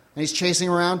 Yeah. And he's chasing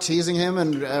around, teasing him,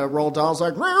 and Roald Dahl's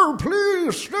like, "No,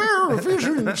 please, no,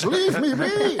 visions, leave me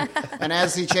be." And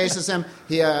as he chases him,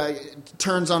 he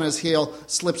turns on his heel,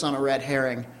 slips on a red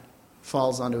herring,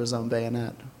 falls onto his own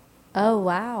bayonet. Oh,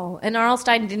 wow. And R.L.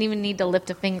 Stein didn't even need to lift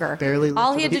a finger. Barely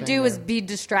All he had lifted to a do was finger. be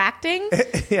distracting.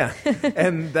 Yeah.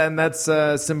 And then that's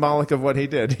symbolic of what he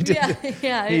did. He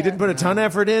Yeah. didn't put a ton of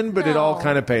effort in, but it all No.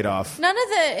 kind of paid off.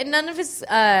 None of his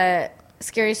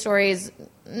scary stories,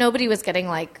 nobody was getting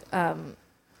like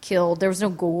killed. There was no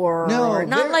gore. No, or,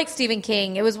 not there- like Stephen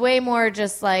King. It was way more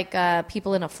just like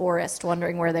people in a forest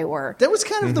wondering where they were. That was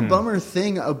kind of the bummer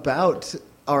thing about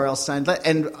R.L. Stein,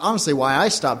 and honestly, why I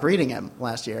stopped reading him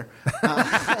last year.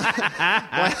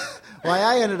 Why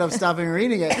I ended up stopping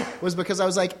reading it was because I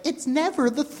was like, it's never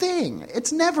the thing.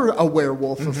 It's never a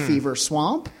werewolf of Fever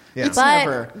Swamp. Yeah. It's But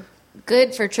never.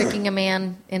 good for tricking a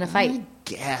man in a fight. I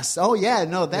guess. Oh yeah,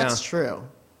 no, that's Yeah. true.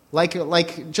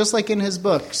 Like just like in his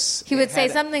books, He would it say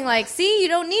had- something like, "See, you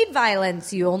don't need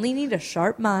violence. You only need a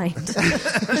sharp mind."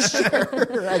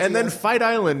 And then Fight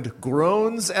Island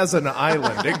groans as an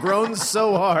island. It groans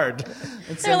so hard.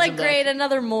 They're like, "Great,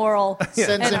 another moral." Sends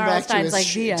And him R.L. back to Stein's like,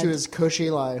 "The end." his cushy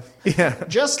life. Yeah.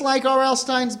 Just like R.L.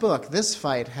 Stein's book, this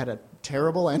fight had a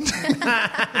terrible ending.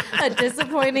 A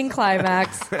disappointing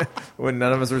climax. When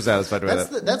none of us were satisfied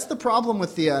with it. That's the problem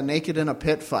with the naked in a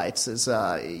pit fights is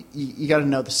you got to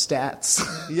know the stats.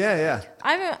 Yeah.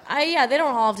 Yeah, they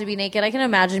don't all have to be naked. I can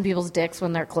imagine people's dicks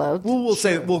when they're clothed.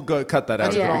 We'll go cut that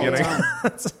out That's at what the all the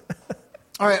beginning.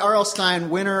 All right, R.L. Stein,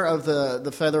 winner of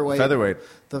the featherweight.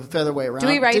 The featherweight round. Do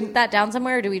we write that down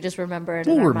somewhere, or do we just remember it?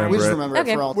 in We'll our remember We minds? just it. remember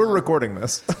Okay. it for all We're time. recording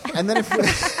this. And then if we,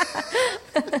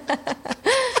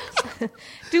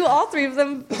 Do all three of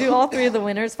the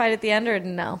winners fight at the end, or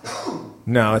no?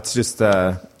 No, it's just.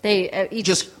 They each.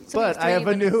 Just- so we But I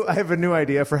three have a new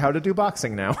idea for how to do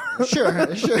boxing now. sure.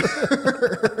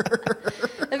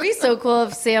 It'd be so cool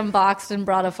if Sam boxed and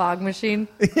brought a fog machine.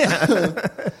 Come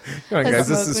on, guys,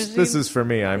 smoke this machine. is for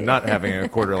me. I'm not having a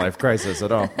quarter life crisis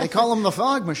at all. They call him the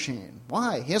fog machine.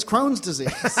 Why? He has Crohn's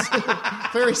disease.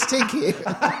 Very stinky.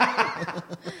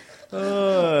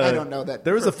 I don't know that.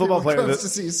 There was a football player. Crohn's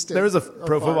disease stink There was a or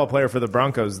pro fog. football player for the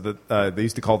Broncos that they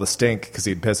used to call the Stink because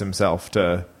he'd piss himself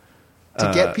to.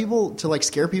 To get people to like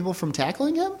scare people from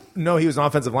tackling him. No, he was an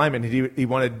offensive lineman. He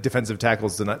wanted defensive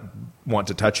tackles to not want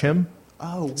to touch him.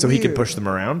 Oh, So he could weird. push them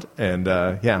around. And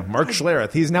Mark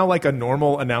Schlereth. He's now like a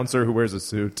normal announcer who wears a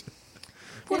suit.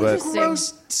 What But- a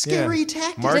gross, scary Yeah.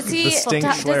 tactic. Mark- Does he the Stink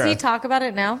does he Schlereth. talk about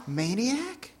it now?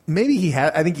 Maniac. Maybe he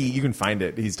had. I think you can find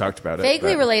it. He's talked about it.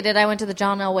 Vaguely but- related. I went to the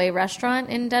John Elway restaurant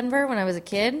in Denver when I was a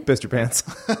kid. Pissed your pants.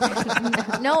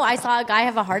 No, I saw a guy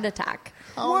have a heart attack.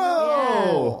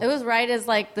 Whoa! It was right as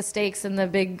like the steaks and the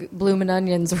big bloomin'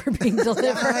 onions were being delivered.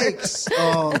 Yikes.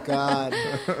 Oh, God.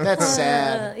 That's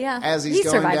sad. yeah. As he's He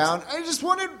going survived. down, I just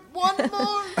wanted one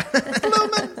more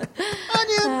bloomin'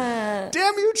 onion.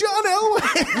 Damn you, John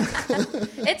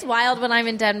Elway! It's wild when I'm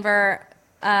in Denver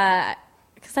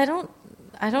because I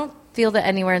don't feel that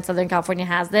anywhere in Southern California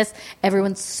has this.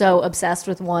 Everyone's so obsessed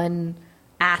with one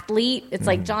athlete. It's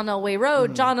like John Elway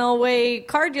Road, John Elway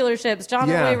car dealerships, John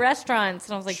Yeah. Elway restaurants.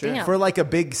 And I was like, damn. For like a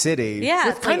big city. Yeah,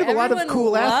 With it's kind like of a lot of everyone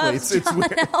cool loves athletes. It's John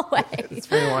weird. Elway. It's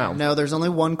very wild. No, there's only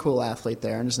one cool athlete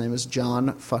there, and his name is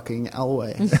John fucking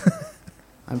Elway.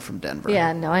 I'm from Denver.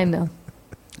 Yeah, no, I know.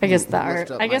 I guess Lift up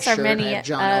our my shirt, many have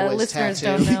John Elway's listeners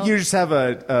tattoo. don't know. You just have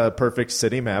a perfect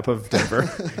city map of Denver.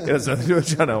 It has nothing to do with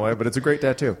John Elway, but it's a great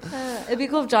tattoo. It'd be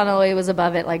cool if John Elway was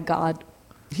above it like God.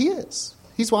 He is.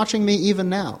 He's watching me even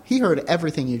now. He heard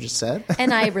everything you just said.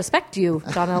 And I respect you,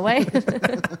 John Elway.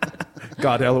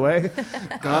 God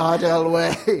Elway. God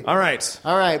Elway. All right.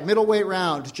 All right, middleweight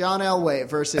round. John Elway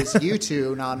versus you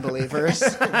two non-believers.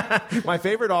 My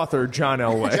favorite author, John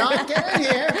Elway. John, get in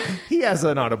here. He has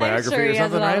an I'm autobiography sure or he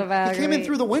has something, an right? autobiography. He came in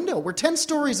through the window. We're 10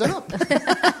 stories up.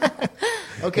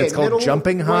 Okay, It's called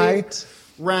jumping high. middleweight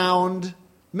round,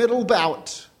 middle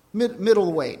bout,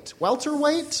 middleweight,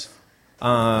 welterweight.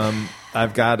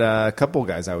 I've got a couple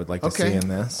guys I would like to Okay. see in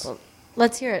this.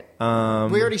 Let's hear it. We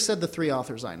already said the 3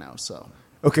 authors I know, so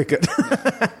Okay, good.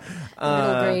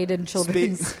 Middle grade and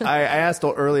children's. I asked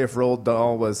earlier if Roald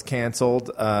Dahl was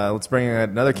canceled. Let's bring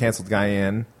another canceled guy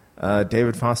in,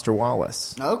 David Foster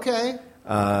Wallace. okay.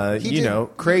 You know,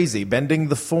 crazy, bending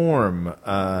the form.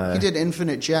 He did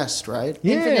Infinite Jest, right?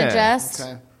 Yeah. Infinite Jest.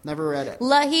 Okay, never read it.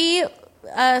 He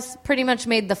pretty much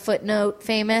made the footnote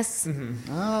famous.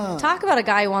 Talk about a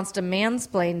guy who wants to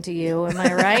mansplain to you, am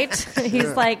I right?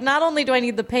 He's like, not only do I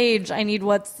need the page, I need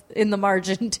what's in the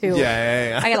margin too.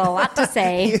 Yeah. I got a lot to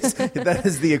say. That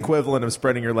is the equivalent of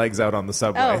spreading your legs out on the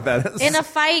subway. Oh, That is. in a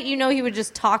fight, you know he would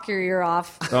just talk your ear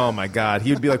off. Oh my God,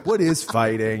 he would be like, "What is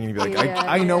fighting?" And you'd be like, Yeah,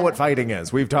 I know yeah. what fighting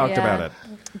is. We've talked Yeah. about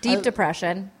it." Deep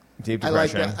depression. Deep I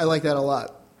like depression. that. I like that a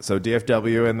lot. So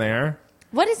DFW in there.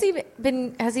 What has he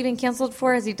been? Has he been canceled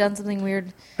for? Has he done something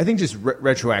weird? I think just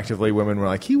retroactively, women were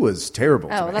like, "He was terrible."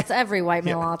 to Oh, me." that's every white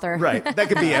male author. Right. That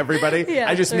could be everybody. Yeah,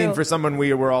 I just mean true. for someone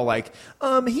we were all like,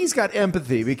 he's got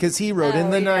empathy because he wrote in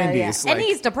Oh, the yeah, 90s. yeah. Like, And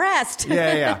he's depressed.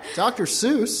 yeah. Dr.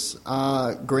 Seuss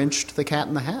Grinched the Cat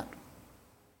in the Hat.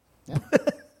 Yeah.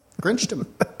 Grinched him.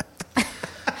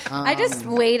 I just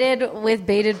waited with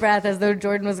bated breath as though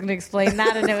Jordan was going to explain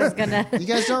that, and it was going to. You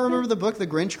guys don't remember the book, The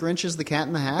Grinch Grinches the Cat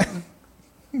in the Hat?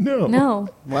 No. No.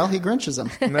 Well, he Grinches him.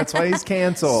 And that's why he's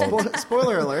canceled.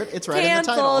 Spoiler alert, it's right in the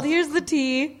Canceled. title. Here's the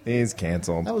tea. He's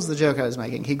canceled. That was the joke I was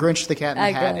making. He Grinched the Cat in the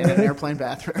I Hat got in it. an airplane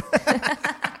bathroom.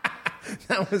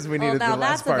 That was, we Well, needed now the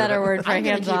that's last a part better of it. word for a I'm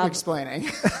going hand to keep job. explaining.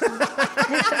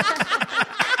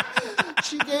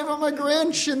 She gave him a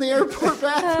Grinch in the airport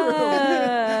bathroom.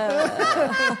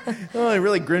 Oh, he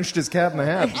really grinched his cat in the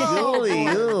hat. Really?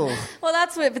 Ew. Well,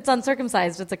 that's what, if it's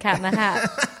uncircumcised, it's a cat in a hat.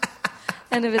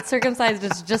 And if it's circumcised,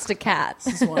 it's just a cat.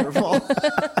 It's wonderful.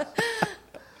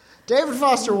 David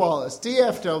Foster Wallace,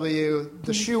 DFW,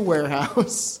 the Shoe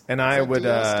Warehouse. And Is I that would,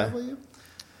 DSW?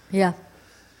 Yeah.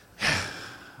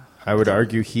 I would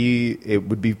argue it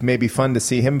would be maybe fun to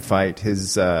see him fight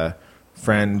his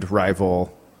friend,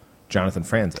 rival, Jonathan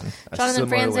Franzen. Jonathan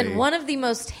Franzen, one of the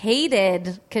most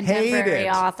hated contemporary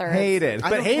authors. Hated.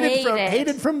 But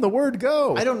hated from the word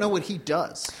go. I don't know what he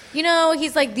does. You know,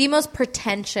 he's like the most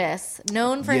pretentious,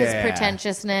 known for his Yeah.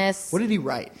 pretentiousness. What did he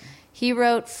write? He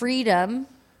wrote Freedom.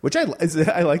 Which I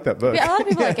like that book. Yeah, a lot of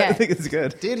people like I it. think it's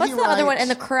good. Did What's he the write, other one? And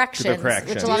the corrections,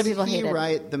 Corrections. which a lot of Did people he hated.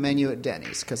 write The Menu at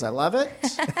Denny's? Because I love it,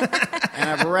 and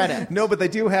I've read it. No, but they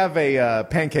do have a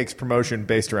pancakes promotion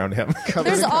based around him.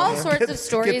 There's all sorts of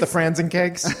stories Get the Franzen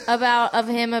cakes. of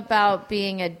him about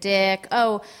being a dick.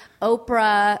 Oh,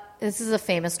 Oprah. This is a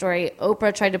famous story.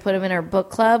 Oprah tried to put him in her book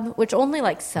club, which only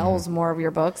like sells more of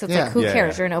your books. It's Yeah. like, who Yeah,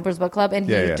 cares? yeah. You're in Oprah's book club, and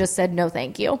he Yeah. just said no,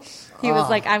 thank you. He was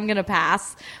like, I'm gonna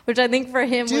pass, which I think for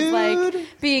him was like Dude.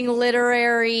 being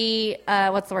literary.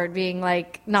 What's the word? Being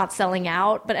like not selling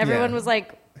out, but everyone Yeah. was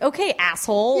like, okay,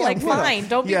 asshole, Yeah, like what? fine,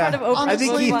 don't be part of Oprah's I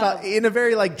think book he club. thought, in a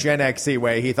very like Gen X-y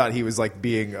way, he thought he was like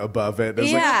being above it. It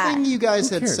was like, Yeah. Everything you guys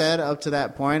had cares? said up to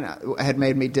that point had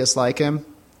made me dislike him.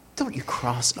 Don't you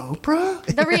cross Oprah?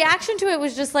 The reaction to it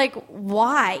was just like,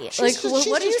 why? Like, she's what are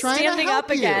you just trying to standing help up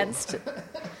you. against?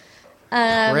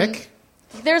 Rick?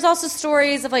 There's also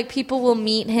stories of like people will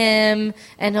meet him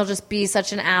and he'll just be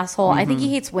such an asshole. I think he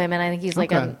hates women. I think he's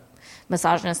like Okay. a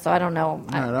misogynist, so I don't know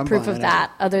right, I'm proof buying of it.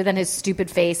 that other than his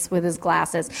stupid face with his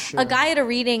glasses. A guy at a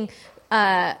reading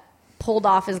pulled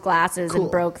off his glasses Cool.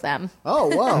 and broke them.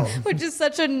 Oh, whoa. Which is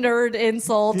such a nerd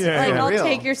insult. Yeah, like, yeah. I'll Real.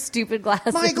 take your stupid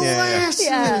glasses. My glasses!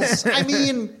 Yeah. I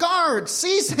mean, guard,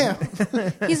 seize him!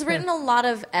 He's written a lot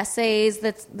of essays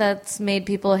that's made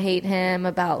people hate him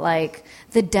about, like,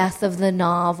 the death of the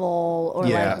novel or,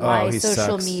 Yeah. like, why he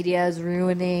social sucks. media is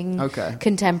ruining Okay.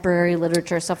 contemporary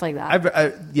literature, stuff like that.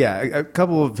 A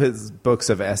couple of his books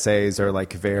of essays are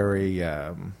like very.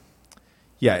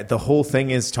 The whole thing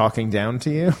is talking down to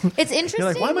you. It's interesting.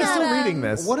 You're like, why am I that, still reading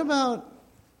this? What about...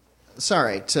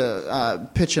 Sorry, to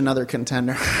pitch another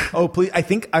contender. Oh, please! I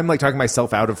think I'm like talking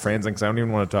myself out of Franzen because I don't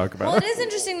even want to talk about Well, it. it is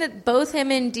interesting that both him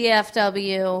and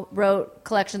DFW wrote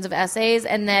collections of essays,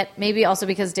 and that maybe also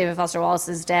because David Foster Wallace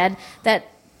is dead, that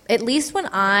at least when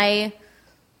I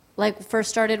first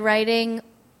started writing,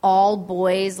 all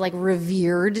boys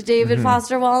revered David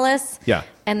Foster Wallace. Yeah.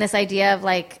 And this idea of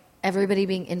everybody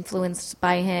being influenced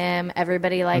by him,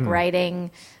 everybody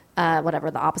writing whatever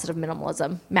the opposite of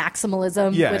minimalism,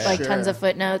 maximalism, Yeah, with yeah. tons of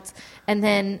footnotes. And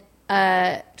then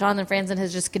Jonathan Franzen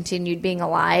has just continued being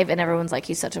alive, and everyone's like,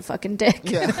 he's such a fucking dick.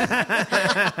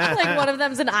 Yeah. One of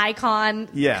them's an icon.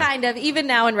 Yeah. Kind of. Even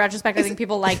now in retrospect, I think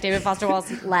people like David Foster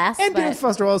Wallace less. And but David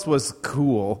Foster Wallace was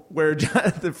cool, where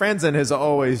the Franzen has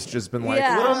always just been like,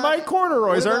 Yeah. well, my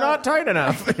corduroys What are about- not tight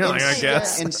enough. You're like, I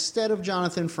guess. Instead of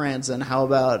Jonathan Franzen, how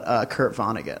about Kurt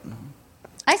Vonnegut?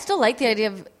 I still like the idea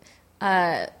of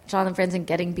Jonathan Franzen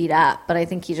getting beat up, but I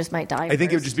think he just might die. I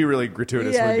think it would first. just be really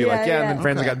gratuitous. Yeah, It would be like, yeah, and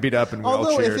then yeah. Franzen got beat up and we all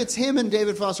Although cheered. if it's him and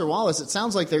David Foster Wallace, it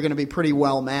sounds like they're going to be pretty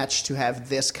well matched to have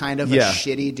this kind of Yeah. a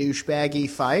shitty douchebaggy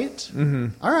fight. Mm-hmm.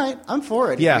 All right, I'm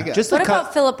for it. Yeah, Here we go. just What the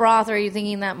about Philip Roth? Are you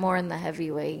thinking that more in the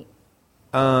heavyweight,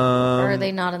 or are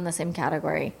they not in the same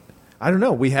category? I don't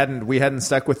know. We hadn't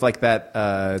stuck with that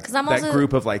I'm that also-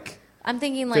 group of like. I'm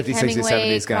thinking 50s, 60s, Hemingway,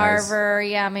 70s guys. Carver.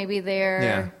 Yeah, maybe they're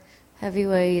Yeah.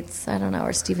 heavyweights. I don't know,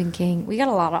 or Stephen King. We got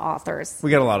a lot of authors. We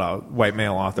got a lot of white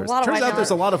male authors. A lot of Turns white out male- there's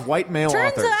a lot of white male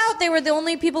Turns authors. out they were the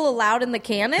only people allowed in the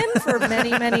canon for many,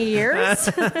 many years.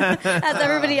 As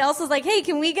everybody else was like, hey,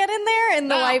 can we get in there? And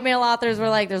the white male authors were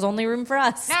like, there's only room for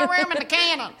us. No room in the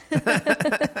cannon.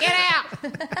 Get out.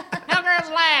 No girls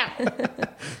allowed.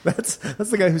 That's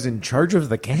the guy who's in charge of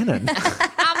the canon.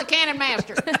 I'm the cannon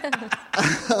master.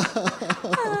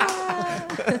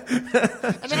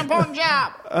 It's an important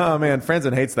job. Oh man,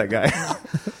 Franzen hates that guy.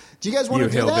 Do you guys want You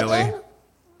to do that hillbilly.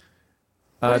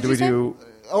 then? Do we you say? do?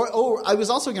 Oh, I was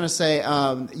also going to say,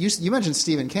 you mentioned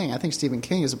Stephen King. I think Stephen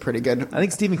King is a pretty good. I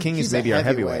think Stephen King He's is a maybe our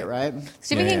heavyweight. right?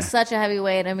 Stephen Yeah. King's such a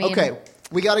heavyweight. I mean, Okay,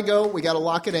 we got to go. We got to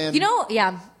lock it in. You know,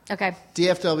 yeah. Okay.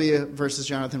 DFW versus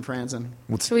Jonathan Franzen.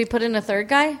 Should we put in a third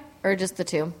guy or just the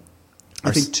two?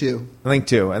 I think two. I think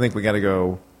two. I think we got to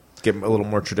go get a little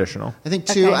more traditional. I think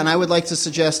two, Okay. and I would like to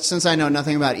suggest, since I know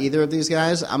nothing about either of these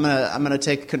guys, I'm gonna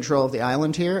take control of the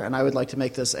island here, and I would like to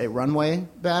make this a runway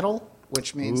battle,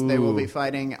 which means they will be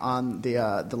fighting on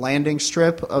the landing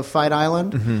strip of Fight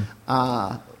Island.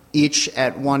 Each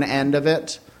at one end of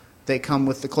it, they come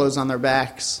with the clothes on their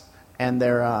backs and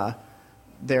their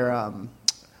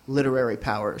literary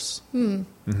powers. I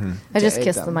just aid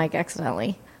kissed them. the mic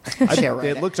accidentally. Yeah, right.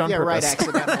 It looked on yeah, right.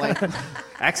 purpose. Accidentally.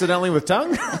 Accidentally with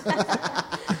tongue?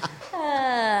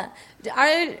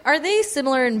 Are they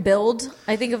similar in build?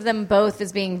 I think of them both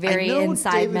as being very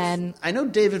inside men. I know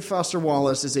David Foster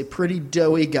Wallace is a pretty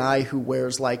doughy guy who wore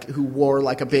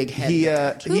a big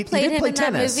head. Who played did him play in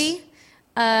tennis. that movie?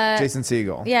 Jason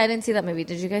Segel. Yeah, I didn't see that movie.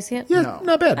 Did you guys see it? Yeah, No.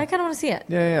 not bad. I kind of want to see it.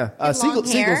 Yeah. Long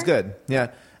Segel's hair? good.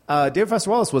 Yeah. David Foster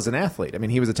Wallace was an athlete. I mean,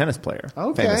 he was a tennis player,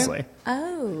 Okay. famously.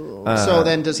 Oh. So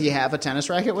then, does he have a tennis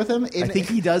racket with him? I think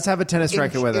he does have a tennis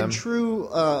racket with him. In true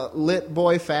lit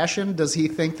boy fashion, does he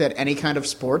think that any kind of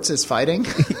sports is fighting?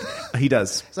 He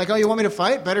does. It's like, oh, you want me to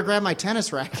fight? Better grab my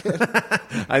tennis racket.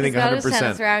 I think He's got 100%. his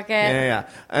tennis racket. Yeah.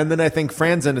 And then I think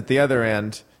Franzen at the other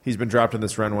end, he's been dropped on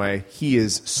this runway. He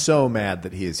is so mad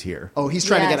that he is here. Oh, he's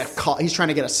trying to get Yes. a call. He's trying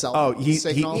to get a cell Oh, phone he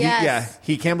signal. Yes. yeah.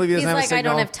 He can't believe he He's doesn't have a like, I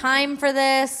signal. don't have time for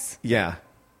this. Yeah.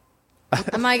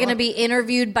 Am I going to be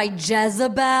interviewed by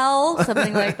Jezebel?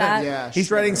 Something like that. Yeah, He's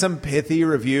sure. writing some pithy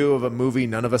review of a movie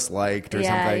none of us liked or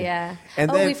Yeah, something. yeah. And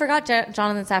oh, then, we forgot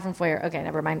Jonathan Safran Foer. Okay,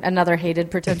 never mind. Another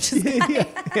hated, pretentious guy.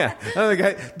 yeah. Another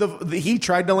guy, he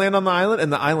tried to land on the island,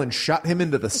 and the island shot him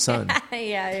into the sun.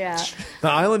 yeah. The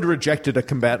island rejected a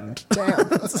combatant. So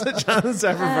Jonathan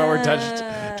Safran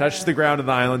Foer touched the ground of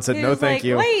the island, said, He "No, was thank like,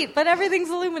 you." Wait, but everything's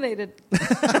illuminated.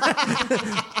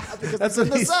 That's in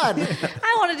what the he sun.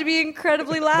 I wanted to be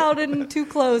incredibly loud and too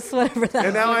close, whatever that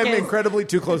And now I'm is. incredibly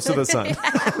too close to the sun.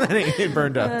 And he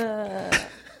burned up.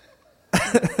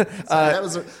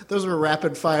 Those were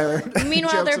rapid fire.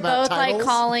 Meanwhile, jokes they're about both titles. like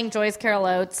calling Joyce Carol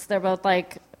Oates. They're both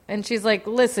like And she's like,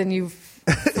 listen, you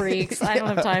freaks, I don't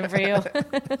have time for you.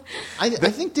 I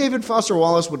think David Foster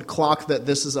Wallace would clock that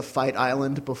this is a fight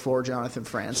island before Jonathan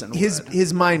Franzen would.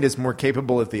 His mind is more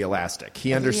capable of the elastic.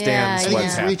 He understands I think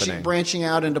what's he's happening. branching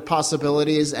out into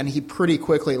possibilities, and he pretty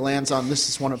quickly lands on this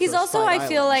is one of He's those also, fight I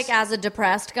feel islands. like, as a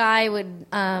depressed guy, would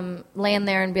land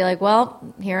there and be like,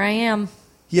 well, here I am.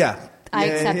 Yeah. I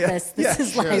Yeah, accept yeah. this. This Yeah,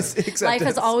 is sure. life. It's acceptance. Life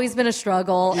has always been a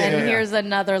struggle, and Yeah. here's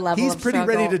another level He's of pretty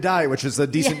struggle. ready to die, which is a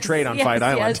decent Yes, trait on yes, Fight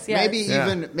Island. yes,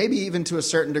 yes. Maybe even to a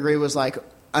certain degree was like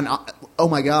oh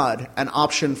my god, an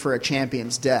option for a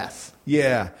champion's death.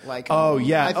 Yeah. Like, oh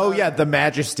yeah. I thought- The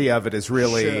majesty of it is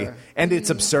really, Sure. and it's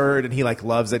absurd, and he like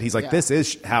loves it. He's like, Yeah. this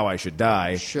is how I should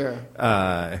die. Sure.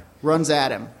 Uh, Runs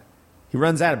at him. he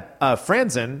runs at him.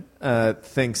 Franzen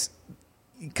thinks,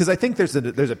 because I think there's a PA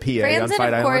on Franzen,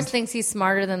 Fight of course, Island. thinks he's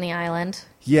smarter than the island.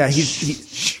 Yeah, he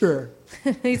Sure.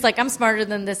 He's like, I'm smarter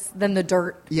than the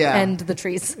dirt Yeah. and the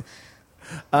trees.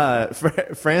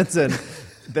 Franzen.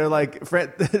 They're like,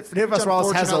 David Foster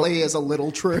Wallace has Unfortunately, is a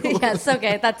little true. Yes,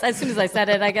 okay. That's as soon as I said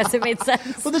it, I guess it made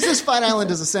sense. Well, this is Fight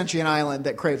Island is a sentient island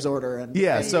that craves order. And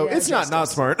Yeah, so Yeah, it's not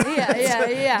smart.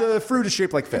 Yeah. The fruit is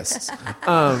shaped like fists.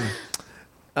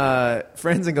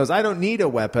 Franzen goes, I don't need a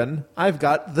weapon. I've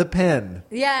got the pen.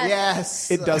 Yes.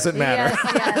 Yes. It doesn't matter.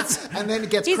 Yes. And then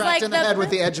gets He's cracked like in the head with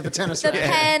the edge of a tennis The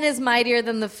racket. pen is mightier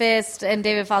than the fist, and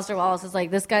David Foster Wallace is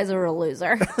like, this guy's a real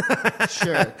loser.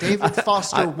 Sure. David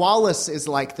Foster Wallace is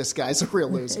like, this guy's a real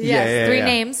loser. Yes, yeah, three yeah.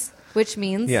 names, which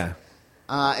means Yeah.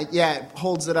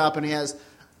 Holds it up and he has,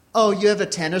 oh, you have a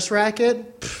tennis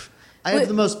racket? Pfft, I have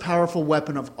the most powerful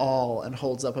weapon of all, and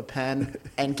holds up a pen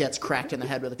and gets cracked in the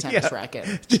head with a tennis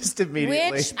racket. Just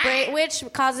immediately. which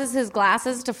causes his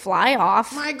glasses to fly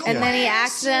off, My and then he glasses.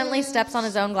 accidentally steps on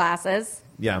his own glasses.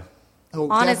 Yeah. Oh,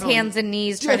 On his definitely- hands and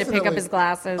knees, trying to pick up definitely. his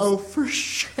glasses. Oh, for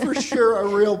sure, a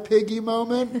real piggy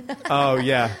moment. Oh,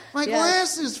 yeah. My Yeah.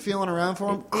 glasses, feeling around for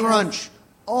him. Crunch.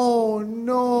 Oh,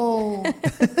 no.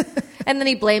 And then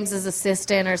he blames his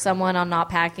assistant or someone on not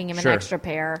packing him Sure. an extra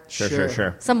pair.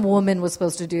 Sure. Some woman was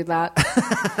supposed to do that.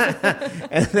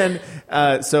 And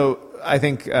then, so I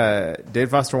think David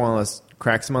Foster Wallace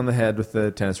cracks him on the head with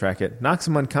the tennis racket, knocks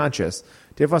him unconscious.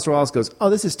 David Foster Wallace goes, oh,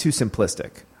 this is too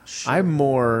simplistic. I'm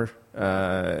more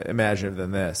imaginative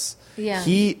than this. Yeah.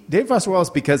 David Foster Wallace,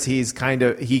 because he kind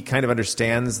of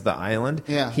understands the island.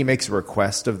 Yeah. He makes a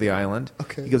request of the island.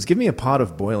 Okay. He goes, give me a pot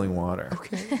of boiling water.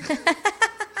 Okay.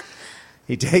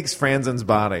 He takes Franzen's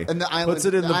body And the island- puts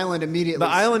it in the island immediately- The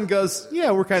island goes,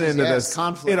 yeah, we're kind of into Yes, this.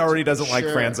 conflict. It already doesn't like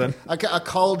Sure. Franzen. A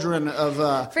cauldron of...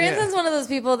 Franzen's one of those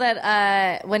people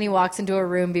that when he walks into a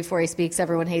room before he speaks,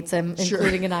 everyone hates him, Sure.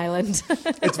 including an island.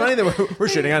 It's funny that we're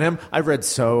shitting on him. I've read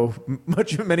so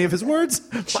many of his words.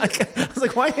 Like, I was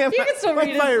like, why am You I? can still why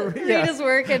read am I- his, yeah. read his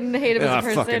work and hate him Oh, as a I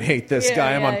person. fucking hate this Yeah,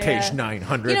 guy. I'm on yeah, page yeah.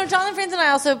 900. You know, Jonathan Franzen,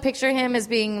 I also picture him as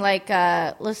being like,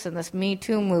 listen, this Me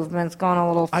Too movement's gone a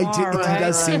little far. It right?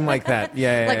 does seem like that.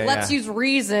 Yeah, Like, yeah, let's yeah. use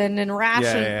reason and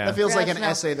ration. Yeah. That feels like an rationale.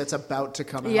 essay that's about to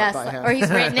come out Yes, by him. or he's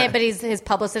written it, but his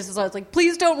publicist is always like,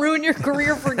 please don't ruin your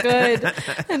career for good,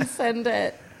 and send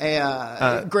it.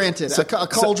 Granted, a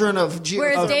cauldron of...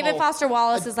 Whereas David Foster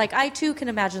Wallace is like, I too can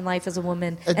imagine life as a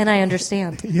woman, and I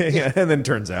understand. Yeah, and then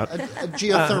turns out. A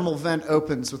geothermal vent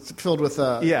opens filled with...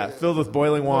 Filled with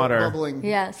boiling water. Bubbling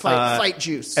Yes. fight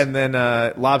juice. And then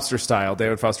lobster style,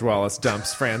 David Foster Wallace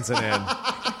dumps Franzen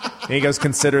in. And he goes,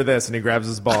 consider this, and he grabs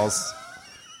his balls.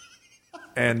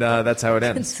 And that's how it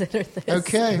ends. Consider this.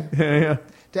 Okay. Yeah.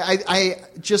 I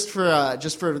just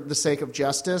for the sake of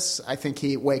justice, I think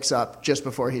he wakes up just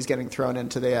before he's getting thrown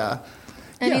into the.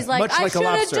 And Yeah, he's like, much I like a should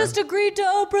have lobster. just agreed to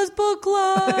Oprah's book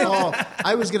club. Oh,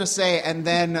 I was gonna say, and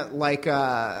then like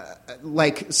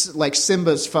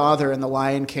Simba's father in The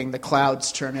Lion King, the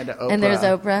clouds turn into Oprah, And there's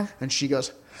Oprah. and she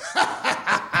goes,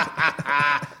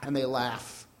 and they laugh.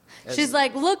 She's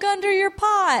like, look under your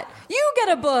pot. You get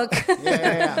a book.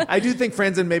 Yeah. I do think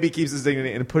Franzen maybe keeps his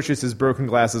dignity and pushes his broken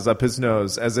glasses up his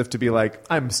nose as if to be like,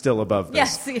 I'm still above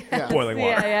this. Yes. Boiling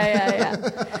water. Yeah.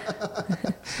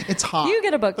 It's hot. You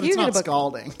get a book. But You it's get a not book.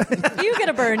 scalding. You get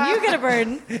a burn. You get a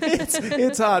burn.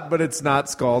 It's hot, but it's not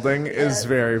scalding. Is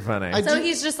very funny. So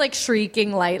he's just like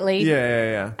shrieking lightly.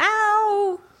 Yeah.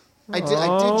 Ow. I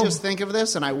did just think of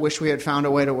this, and I wish we had found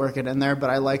a way to work it in there, but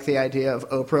I like the idea of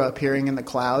Oprah appearing in the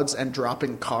clouds and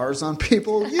dropping cars on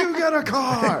people. You got a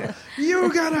car!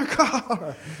 You got a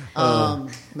car!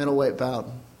 Middleweight bout.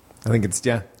 I think it's,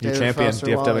 your David champion, Foster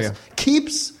DFW. Wallace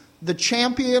keeps the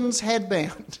champion's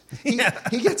headband. He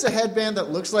gets a headband that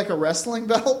looks like a wrestling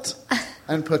belt.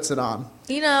 and puts it on.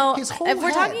 You know, His if whole we're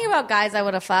head. talking about guys I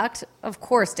would have fucked, of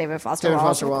course David Foster David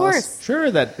Wallace. Foster Of Wallace. course.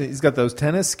 Sure, that he's got those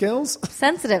tennis skills.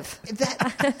 Sensitive.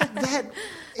 That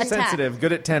Attack. Sensitive,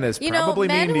 good at tennis, You know, probably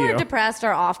men mean who to are you. depressed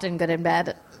are often good in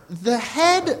bed. the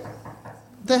head.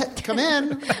 Come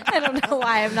in. I don't know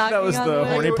why I'm knocking That was on the wood.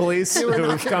 horny police They were who have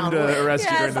knocking come on to wood. arrest you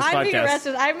during Yes, this I'm being podcast.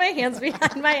 arrested. I have my hands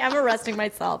behind I'm arresting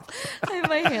myself. I have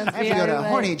my hands I have to behind go to my-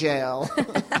 horny jail.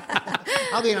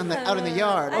 I'll be out in the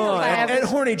yard. hope I haven't- At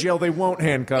horny jail, they won't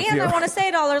handcuff And you. I want to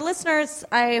say to all our listeners,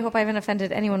 I hope I haven't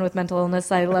offended anyone with mental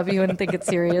illness. I love you and think it's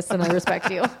serious, and I respect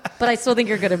you. But I still think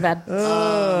you're good in bed.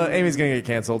 Amy's going to get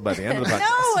canceled by the end of the podcast.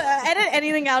 No, edit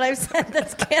anything out I've said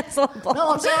that's cancelable.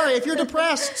 No, I'm sorry. If you're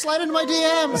depressed, slide into my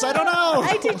DMs. I don't know.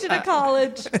 I teach it at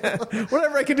college.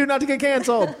 Whatever I can do not to get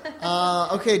canceled.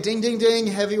 Okay, ding, ding, ding,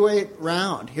 heavyweight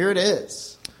round. Here it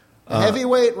is. A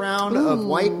heavyweight round of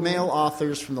white male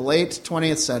authors from the late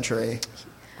 20th century.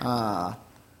 I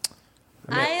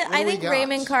do we think got?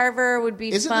 Raymond Carver would be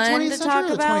Is it the fun 20th to century talk or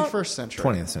the about. 21st century?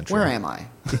 20th century. Where am I?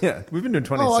 Yeah, we've been doing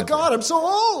 20th Oh, century. God, I'm so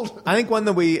old. I think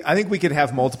I think we could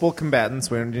have multiple combatants.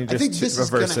 We don't need I think just this is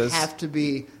going to verses. have to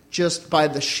be just by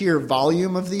the sheer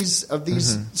volume of these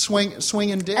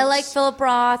swinging dicks. I like Philip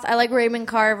Roth. I like Raymond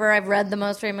Carver. I've read the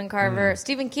most Raymond Carver.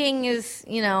 Stephen King is,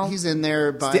 He's in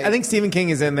there by... I think Stephen King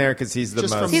is in there because he's the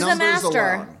Just most. from he's a numbers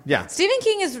master. alone. Yeah. Stephen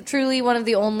King is truly one of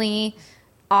the only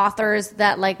authors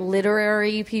that like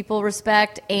literary people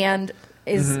respect and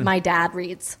is my dad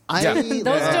reads. I, Those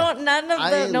don't. None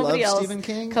of the. Nobody love else Stephen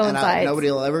King, coincides. and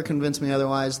nobody will ever convince me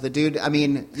otherwise. The dude, I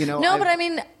mean, No, but I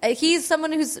mean, he's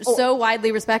someone who's so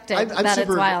widely respected I'm that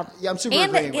super- it's wild. yeah, I'm super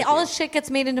And agreeing with all you. his shit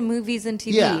gets made into movies and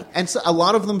TV. Yeah, and so a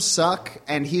lot of them suck,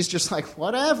 and he's just like,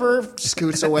 whatever,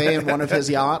 scoots away in one of his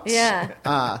yachts.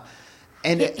 Yeah.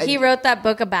 And He wrote that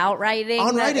book about writing.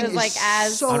 On that writing was is like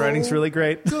as so On writing's really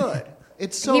great. good.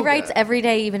 It's so he writes good. every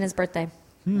day, even his birthday.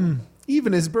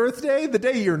 Even his birthday, the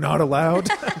day you're not allowed.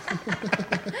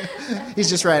 He's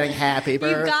just writing happy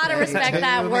birthday. You gotta respect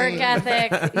that to work me.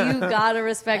 ethic. You gotta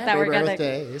respect that Happy work ethic.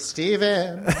 birthday,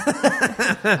 Steven.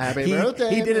 Happy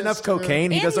birthday. he did enough Mr.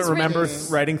 cocaine. He And doesn't he's remember written-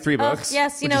 writing 3 Oh, books.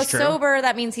 yes, you which know, is true. sober,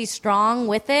 that means he's strong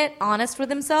with it, honest with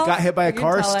himself. Got hit by a You can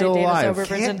car, tell I still date a alive. sober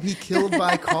person. Can't be killed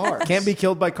by cars. Can't be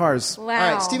killed by cars. Wow.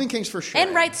 All right, Stephen King's for sure.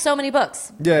 And writes so many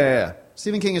books. Yeah.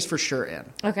 Stephen King is for sure in.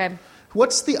 Okay.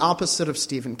 What's the opposite of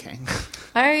Stephen King?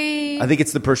 I think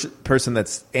it's the person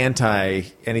that's anti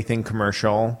anything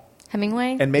commercial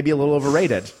Hemingway? and maybe a little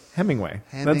overrated. Hemingway.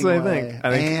 That's what I think.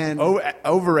 I think And-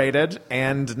 overrated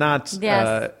and not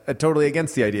Yes. totally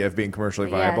against the idea of being commercially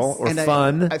viable Yes. or And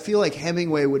fun. I feel like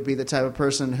Hemingway would be the type of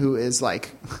person who is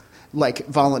like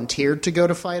volunteered to go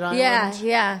to Fight Island.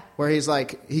 yeah. Where he's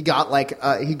like he got like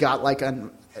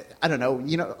an I don't know,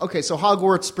 okay, so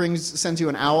Hogwarts Springs sends you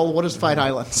an owl. What does Fight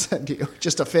Island send you?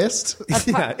 Just a fist?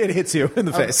 Yeah, it hits you in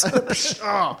the face.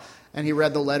 Oh. And he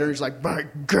read the letter. He's like, by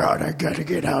God, I got to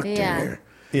get out Yeah. there.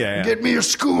 Yeah. Get me a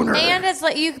schooner. And it's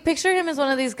like you picture him as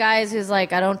one of these guys who's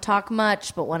like, I don't talk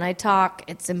much, but when I talk,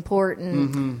 it's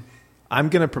important. I'm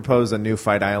going to propose a new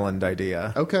Fight Island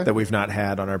idea Okay. that we've not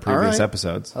had on our previous right.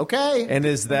 episodes. Okay. And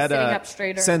is that sitting up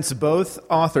straighter. since both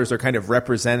authors are kind of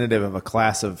representative of a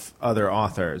class of other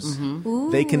authors,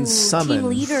 they can summon team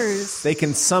leaders. They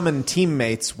can summon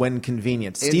teammates when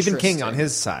convenient. Stephen King on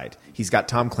his side, he's got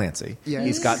Tom Clancy. Yes.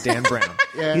 He's got Dan Brown.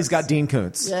 Yes. He's got Dean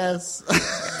Koontz. yes.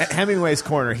 At Hemingway's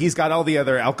corner, he's got all the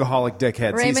other alcoholic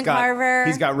dickheads. Raymond Carver.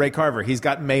 He's got Ray Carver. He's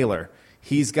got Mailer.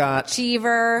 He's got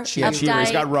Cheever, Cheever. He's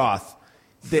Updike. got Roth.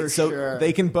 For So sure.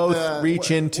 they can both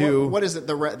reach into. What is it?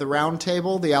 The round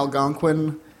table, the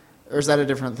Algonquin, or is that a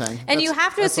different thing? And you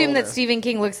have to that's assume that older. Stephen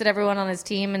King looks at everyone on his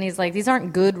team and he's like, these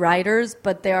aren't good writers,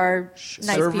 but they are nice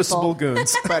serviceable people.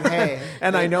 goons. But hey,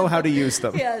 And I know how to use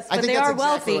them. Yes, I but think they that's are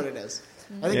exactly wealthy. what it is.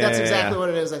 I think Yeah, that's yeah, exactly yeah. what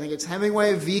it is. I think it's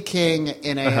Hemingway v. King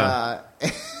in a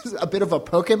a bit of a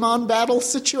Pokemon battle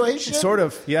situation. Sort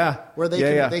of, yeah. Where they yeah,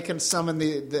 can yeah. they can summon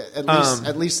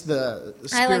at least the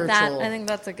spiritual. I like that. I think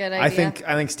that's a good idea.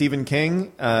 I think Stephen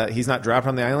King, he's not dropped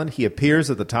on the island. He appears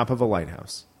at the top of a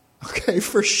lighthouse. Okay,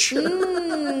 for sure.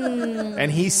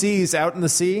 And he sees out in the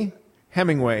sea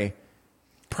Hemingway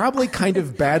probably kind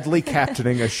of badly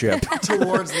captaining a ship.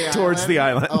 Towards the island. Towards the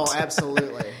island. Oh,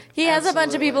 absolutely. He has a bunch of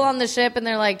Absolutely. people on the ship, and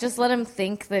they're like, just let him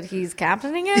think that he's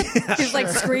captaining it. He's like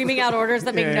screaming out orders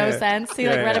that make Yeah, no yeah. sense. He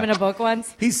Yeah, like read yeah. them in a book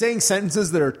once. He's saying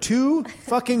sentences that are too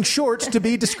fucking short to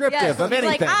be descriptive Yes, of he's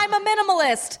anything. like, I'm a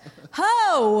minimalist.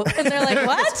 Ho! And they're like,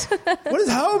 what? What is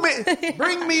homie?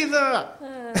 Bring me the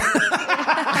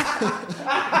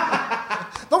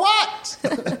what?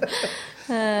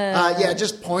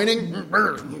 Just pointing.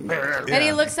 And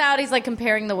he looks out. He's like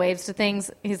comparing the waves to things.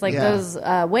 He's like, Yeah.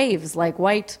 those waves, like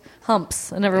white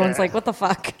humps. And everyone's like, what the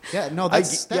fuck? Yeah, no,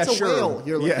 that's a sure. whale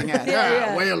you're looking at.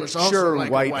 Yeah. Whale is also Sure,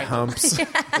 like white a white humps.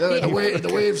 The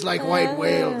waves like white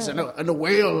whales, and a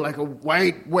whale like a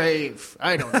white wave.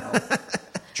 I don't know.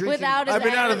 Drinking, Without his I've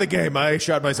been out of the game. I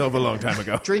shot myself a long time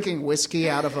ago. drinking whiskey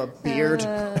out of a beard.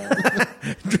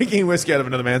 Drinking whiskey out of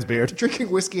another man's beard. Drinking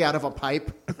whiskey out of a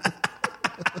pipe.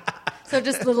 So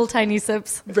just little tiny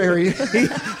sips. Very. He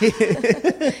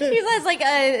has like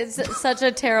such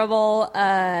a terrible.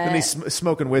 And he's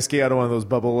smoking whiskey out of one of those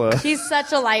bubble. He's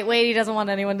such a lightweight. He doesn't want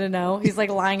anyone to know. He's like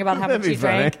lying about how That'd much be he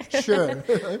drank. Sure.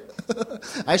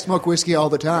 I smoke whiskey all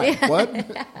the time. What?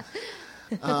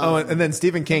 And then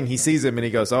Stephen King, he sees him and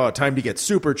he goes, "Oh, time to get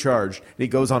supercharged." And he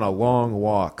goes on a long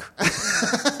walk.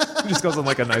 He just goes on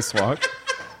like a nice walk.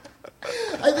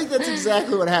 I think that's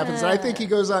exactly what happens. And I think he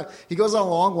goes on a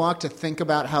long walk to think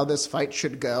about how this fight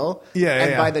should go.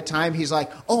 And by the time he's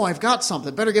like, "Oh, I've got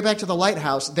something. Better get back to the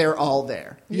lighthouse." They're all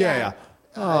there. Yeah.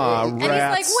 Aw, And he's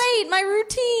like, wait, my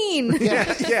routine.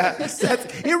 Yeah.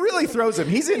 It really throws him.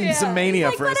 He's in some mania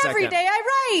He's like, for a but second. every day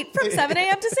I write from 7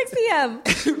 a.m. to 6 p.m.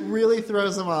 It really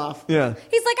throws him off. Yeah.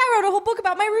 He's like, I wrote a whole book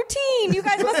about my routine. You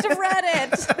guys must have read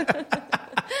it.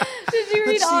 Did you read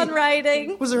Let's see. On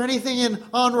Writing? Was there anything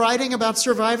On Writing about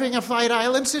surviving a Fight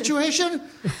Island situation?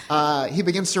 He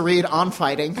begins to read On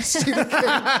Fighting. Stephen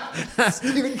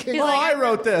King. Well, I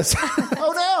wrote this.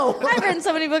 Oh no! I've written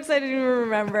so many books I didn't even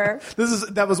remember.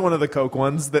 That was one of the Coke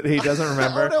ones that he doesn't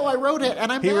remember. Oh no! I wrote it,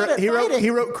 and I'm He bad at wrote fighting. he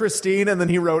wrote Christine, and then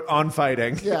he wrote On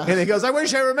Fighting. Yeah. And he goes, "I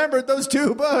wish I remembered those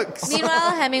two books."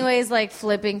 Meanwhile, Hemingway's like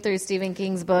flipping through Stephen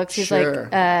King's books. He's Sure.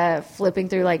 like flipping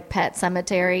through like Pet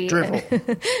Cemetery. Drivel.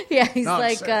 Yeah, he's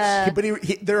Nonsense. like But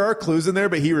there are clues in there,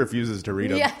 but he refuses to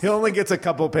read them. Yes. He only gets a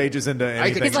couple pages into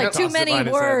anything. he's like and too tosses it many behind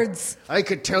his head. words. I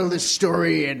could tell this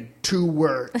story in 2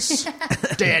 words.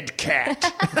 Dead cat.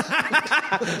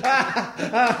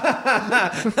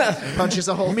 Punches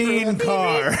a hole. Mean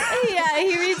car. Yeah,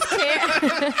 he reads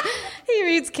he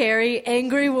reads Carrie,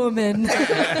 angry woman.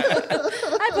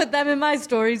 I put them in my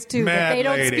stories too, Mad but they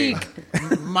don't lady.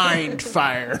 speak. Mind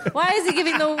fire. Why is he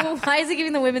giving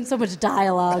the women so much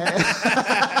dialogue?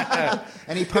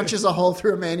 And he punches a hole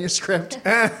through a manuscript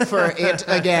for It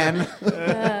again.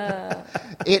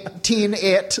 Teen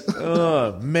It.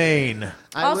 Maine.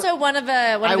 Also, one of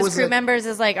his was crew a- members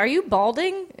is like, "Are you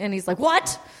balding?" And he's like,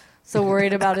 "What?" So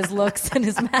worried about his looks and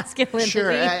his masculinity.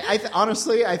 Sure.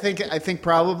 Honestly, I think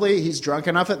probably he's drunk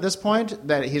enough at this point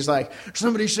that he's like,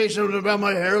 somebody say something about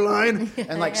my hairline,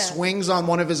 and like swings on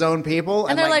one of his own people,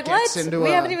 and they're like, gets "What? into We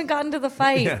a haven't even gotten to the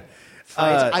fight." Yeah.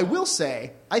 fight. I will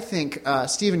say, I think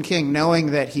Stephen King,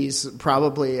 knowing that he's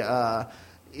probably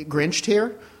Grinched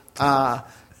here,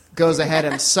 goes ahead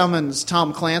and summons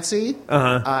Tom Clancy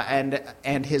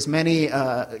and his many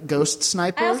ghost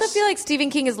snipers. I also feel like Stephen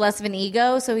King is less of an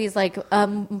ego, so he's like, more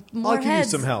I'll give you heads.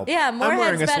 some help. Yeah, more I'm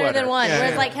wearing heads a better sweater. than one. Yeah,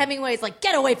 Whereas yeah. like Hemingway's like,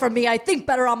 get away from me, I think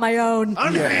better on my own.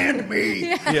 Unhand me.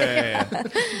 Yeah.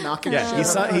 Knocking Yeah,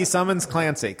 shit. he summons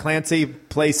Clancy. Clancy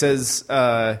places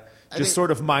just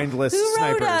sort of mindless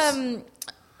snipers.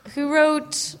 Who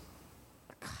wrote,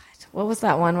 God, what was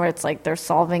that one where it's like they're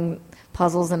solving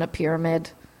puzzles in a pyramid?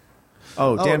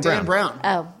 Oh, Dan Dan Brown. Brown.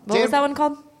 Oh, what Dan- was that one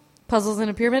called? Puzzles in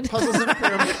a Pyramid? Puzzles in a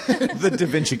pyramid. The Da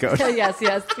Vinci Code. yes.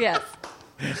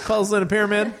 Puzzles in a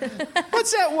Pyramid.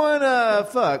 What's that one?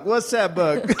 What's that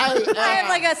book? I have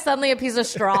like suddenly a piece of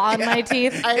straw in my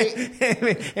teeth.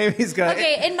 Amy's got.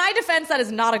 Okay, in my defense, that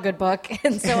is not a good book,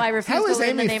 and so I refuse How to is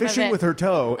learn the Amy name of fishing it. with her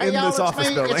toe in Y'all, this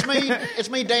office building? It's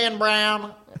me, Dan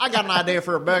Brown. I got an idea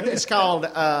for a book. It's called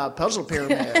Puzzle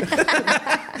Pyramid.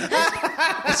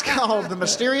 It's called The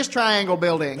Mysterious Triangle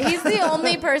Building. He's the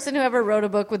only person who ever wrote a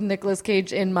book with Nicolas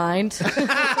Cage in mind.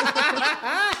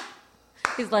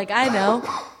 He's like, I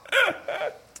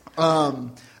know.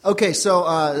 Okay,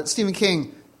 so Stephen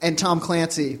King and Tom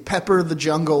Clancy pepper the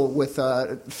jungle with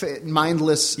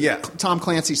mindless Tom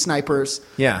Clancy snipers.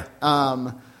 Yeah.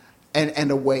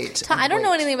 And await. I don't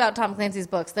know anything about Tom Clancy's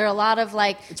books. There are a lot of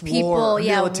like people, war,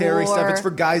 Military war. stuff. It's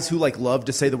for guys who like love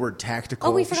to say the word tactical.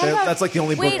 Oh, we forgot about. That's like the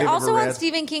only book Wait, they've also ever on read.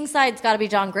 Stephen King's side, it's got to be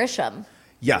John Grisham.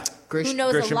 Yeah. who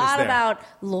knows Grisham a lot is there. about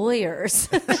lawyers.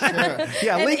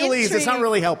 Yeah, And legalese. It's not intrigue.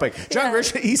 really helping. John Yeah.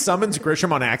 Grisham, he summons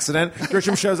Grisham on accident.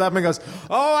 Grisham shows up and goes,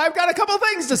 "Oh, I've got a couple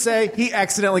things to say." He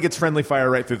accidentally gets friendly fire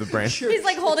right through the brain. He's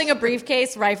like holding a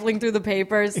briefcase, rifling through the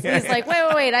papers. He's like,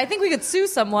 wait, I think we could sue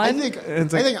someone. I think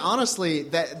honestly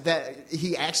that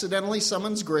he accidentally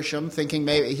summons Grisham, thinking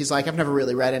maybe he's like, I've never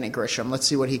really read any Grisham. Let's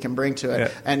see what he can bring to it. Yeah.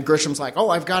 And Grisham's like, oh,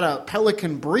 I've got a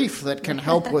Pelican brief that can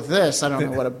help with this. I don't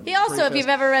know what a He also, brief if is. you've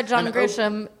ever read John And,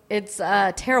 Grisham, it's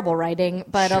terrible writing,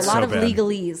 but a lot So of bad.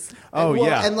 legalese. Oh,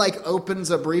 yeah. and like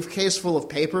opens a briefcase full of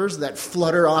papers that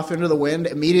flutter off into the wind,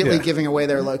 immediately Yeah. giving away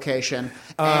their location.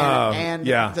 And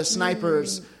yeah. the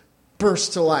snipers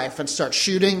burst to life and start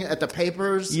shooting at the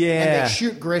papers. Yeah. And they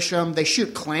shoot Grisham. They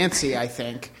shoot Clancy, I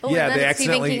think. Oh, Yeah, and then they it's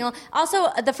Stephen accidentally- King. Also,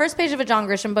 the first page of a John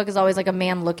Grisham book is always like a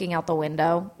man looking out the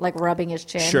window, like rubbing his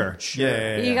chin. Sure.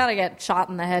 Yeah. You got to get shot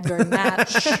in the head during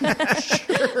that.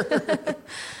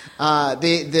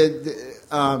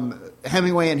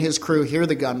 Hemingway and his crew hear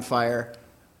the gunfire.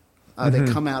 They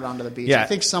come out onto the beach. Yeah. I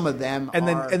think some of them And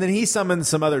are... then he summons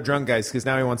some other drunk guys because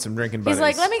now he wants some drinking buddies. He's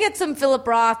like, let me get some Philip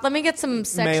Roth. Let me get some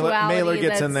sexuality. Mailer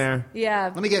gets in that's- there. Yeah.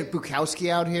 Let me get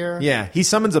Bukowski out here. Yeah, he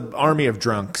summons an army of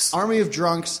drunks Army of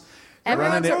drunks.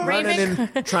 Everyone's running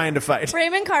in, trying to fight.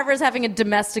 Raymond Carver's having a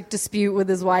domestic dispute with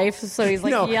his wife, so he's like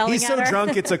yelling he's at so her.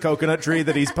 drunk it's a coconut tree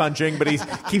that he's punching, but he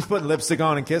keeps putting lipstick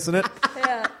on and kissing it.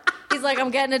 Yeah. He's like, I'm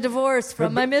getting a divorce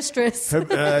from my mistress.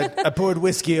 I poured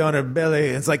whiskey on her belly.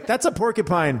 It's like, that's a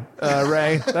porcupine,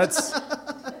 Ray.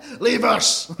 Leave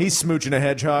us. He's smooching a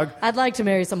hedgehog. I'd like to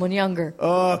marry someone younger.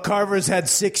 Oh, Carver's had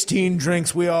 16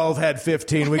 drinks. We all have had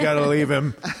 15. We got to leave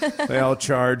him. They all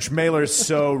charge. Mailer's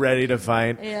so ready to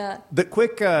fight. Yeah. The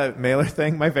quick Mailer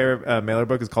thing, my favorite Mailer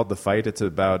book is called The Fight. It's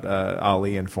about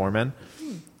Ali and Foreman.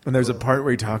 And there's a part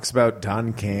where he talks about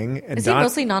Don King. And Is he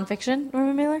mostly nonfiction,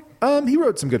 Norman Mailer? He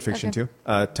wrote some good fiction too.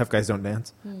 Tough Guys Don't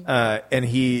Dance. And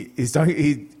he's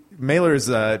talking. Mailer's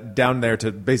down there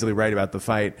to basically write about the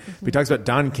fight. But he talks about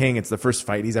Don King. It's the first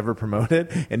fight he's ever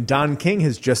promoted, and Don King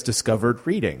has just discovered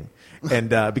reading, and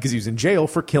because he was in jail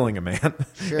for killing a man,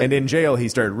 and in jail he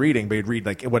started reading, but he'd read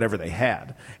like whatever they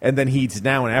had, and then he's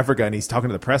now in Africa and he's talking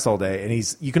to the press all day,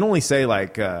 and you can only say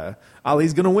like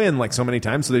Ali's gonna win like so many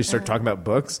times, so they just start talking about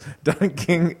books. Don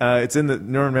King, it's in the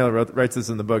Norman Mailer writes this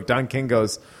in the book. Don King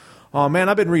goes, "Oh man,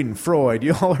 I've been reading Freud.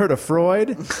 You all heard of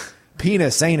Freud?"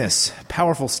 Penis, anus,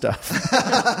 powerful stuff.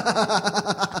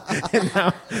 And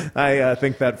now I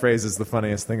think that phrase is the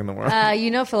funniest thing in the world.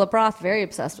 Philip Roth, very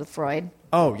obsessed with Freud.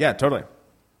 Oh, yeah, totally.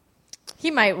 He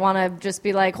might want to just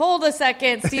be like, hold a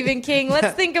second, Stephen King.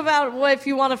 Let's think about if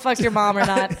you want to fuck your mom or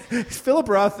not. Philip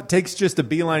Roth takes just a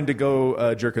beeline to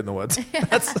go jerk in the woods.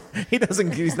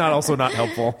 He's not also not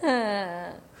helpful.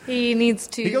 He needs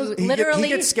to literally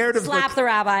he gets scared of slap the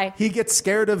rabbi. He gets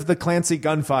scared of the Clancy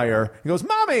gunfire. He goes,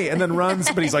 "Mommy," and then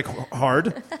runs, but he's like hard.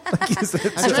 Like I'm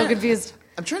so confused.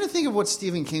 I'm trying to think of what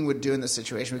Stephen King would do in this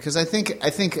situation, because I think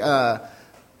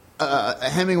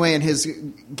Hemingway and his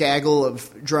gaggle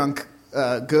of drunk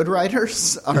good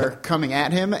writers are coming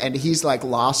at him, and he's like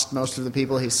lost most of the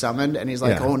people he summoned, and he's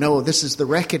like, Yeah. "Oh no, this is the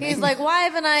reckoning." He's like, why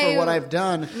haven't I for what I've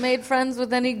done. made friends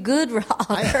with any good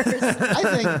authors?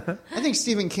 I think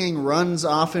Stephen King runs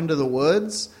off into the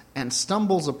woods and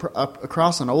stumbles up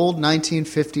across an old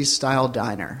 1950s style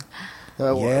diner.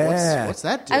 Yeah. What's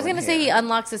that doing? I was going to say he here?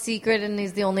 unlocks a secret and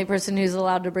he's the only person who's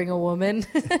allowed to bring a woman.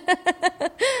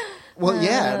 Well,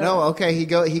 yeah, no, okay. He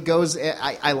goes.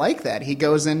 I like that. He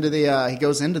goes into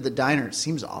the diner. It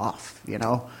seems off, you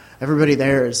know. Everybody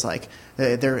there is like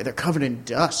they're covered in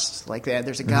dust. Like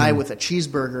there's a guy with a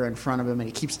cheeseburger in front of him, and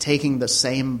he keeps taking the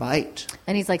same bite.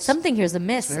 And he's like, something here's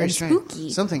amiss Very and strange.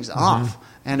 spooky. Something's off.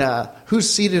 And who's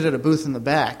seated at a booth in the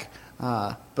back?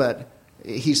 But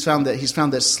he's found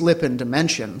this slip in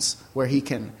dimensions where he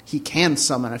can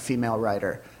summon a female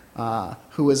writer.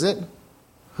 Who is it?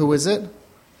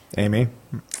 Amy.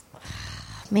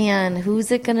 Man, who's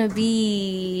it going to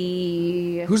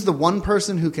be? Who's the one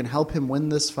person who can help him win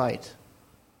this fight?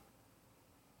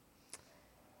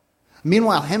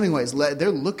 Meanwhile, Hemingway's they're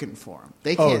looking for him.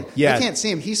 They can't. They can't see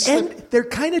him. He's slipped. And they're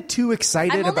kind of too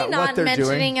excited I'm only about what not they're doing.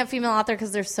 mentioning a female author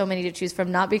because there's so many to choose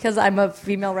from, not because I'm a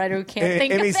female writer who can't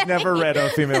think Amy's of any. never read a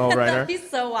female writer. He's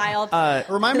so wild.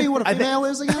 Remind me what a female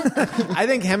is again. I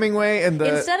think Hemingway and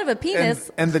the Instead of a penis.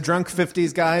 and the drunk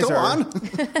 50s guys Go are on.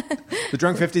 the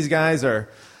drunk 50s guys are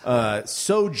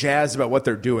so jazzed about what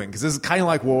they're doing because this is kind of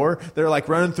like war. They're like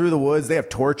running through the woods. They have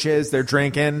torches. They're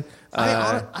drinking.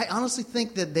 I honestly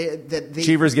think that they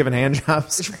Cheever's giving hand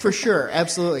jobs. for sure,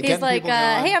 absolutely. He's Getting like, people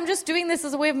going. hey, I'm just doing this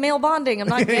as a way of male bonding. I'm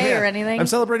not gay or anything. I'm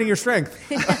celebrating your strength.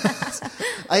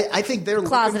 I think they're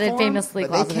Closeted, looking for him, famously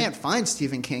but closeted. they can't find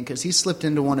Stephen King because he slipped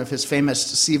into one of his famous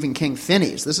Stephen King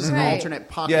thinnies. This is an Right. alternate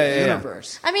pocket Yeah, yeah, yeah.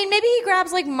 universe. I mean, maybe he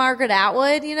grabs like Margaret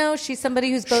Atwood. You know, she's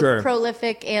somebody who's both Sure.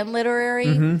 prolific and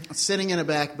literary. Sitting in a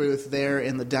back booth there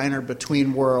in the diner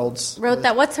between worlds Wrote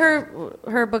that. What's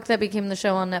her book that became the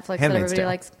show on Netflix that Handmaid's everybody Tale.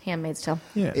 likes? Handmaid's Tale.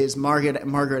 Yeah. is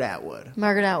Margaret Atwood.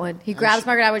 Margaret Atwood. He grabs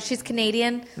Margaret Atwood. She's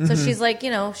Canadian, so she's like,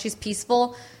 she's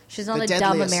peaceful. She's not a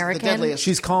dumb American. The deadliest.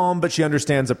 She's calm, but she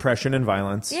understands oppression and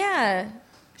violence. Yeah.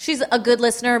 She's a good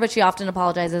listener, but she often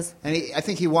apologizes. And I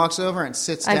think he walks over and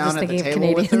sits I'm down just at the thinking of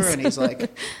table with her, Canadians. and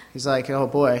he's like, oh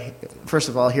boy, first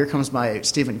of all, here comes my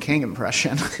Stephen King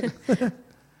impression.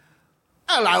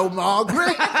 Hello,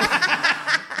 Margaret.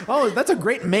 Oh, that's a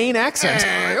great Maine accent. He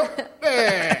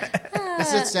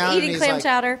sits down and Eating he's clam like,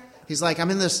 chowder. He's like,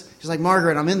 he's like,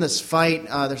 Margaret, I'm in this fight.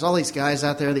 There's all these guys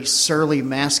out there, these surly,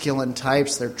 masculine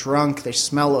types. They're drunk. They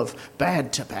smell of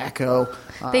bad tobacco.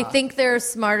 They think they're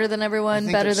smarter than everyone,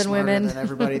 Think better they're than smarter women. Than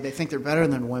everybody. They think they're better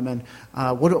than women.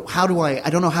 I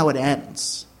don't know how it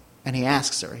ends. And he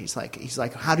asks her, he's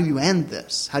like, how do you end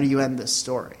this? How do you end this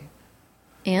story?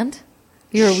 And?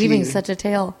 You're She- weaving such a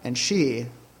tale. And she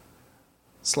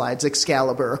slides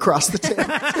Excalibur across the table.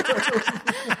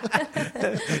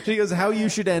 She goes, how you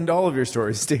should end all of your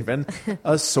stories, Stephen.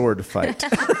 A sword fight.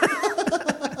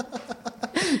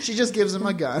 She just gives him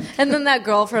a gun. And then that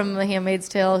girl from The Handmaid's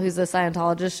Tale, who's a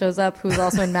Scientologist, shows up, who's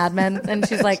also in Mad Men, and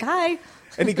she's like, "Hi."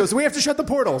 And he goes, we have to shut the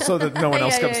portal so that no one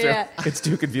else Yeah, comes yeah, through. It's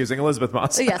too confusing. Elizabeth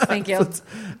Moss. Yes, thank you.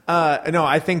 No,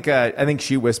 I think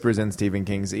she whispers in Stephen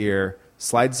King's ear,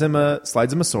 slides him a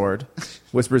sword,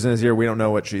 whispers in his ear, we don't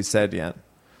know what she said yet.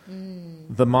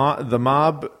 The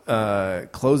mob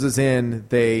closes in.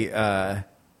 They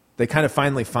kind of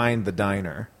finally find the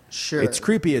diner. Sure. It's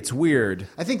creepy. It's weird.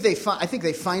 I think they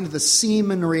find the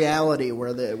seam in reality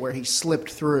where he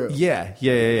slipped through.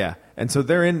 Yeah. And so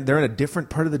they're in a different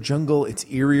part of the jungle. It's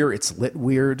eerier. It's lit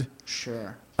weird.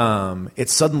 Sure.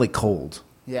 It's suddenly cold.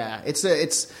 Yeah, it's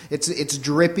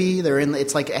drippy. They're in.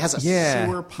 It's like it has a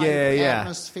sewer pipe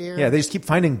atmosphere. Yeah, they just keep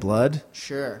finding blood.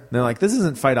 Sure. And they're like, this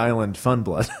isn't Fight Island fun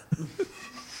blood.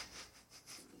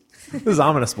 This is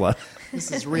ominous blood. This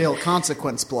is real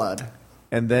consequence blood.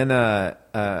 And then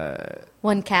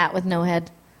One cat with no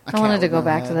head. I cat wanted to with go no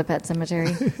back head. to the pet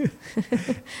cemetery.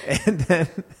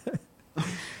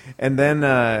 and then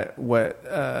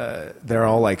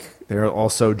they're all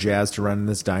so jazzed to run in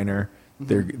this diner.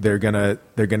 They're gonna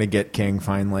get King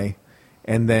finally.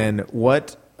 And then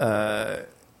what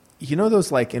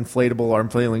those like inflatable arm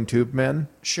flailing tube men?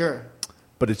 Sure.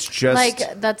 But it's just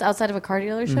Like, that's outside of a car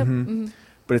dealership? Mm-hmm.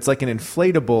 but it's like an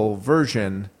inflatable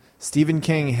version. Stephen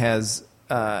King has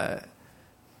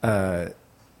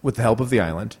with the help of the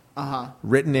island,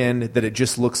 written in that it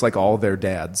just looks like all their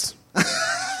dads.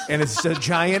 And it's a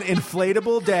giant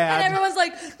inflatable dad. And everyone's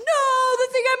like, no, the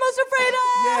thing I'm most afraid of.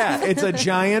 Yeah, it's a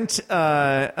giant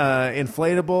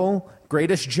inflatable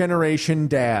Greatest Generation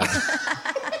dad.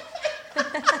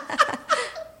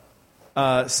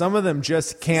 Some of them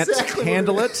just can't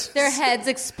handle it. Their heads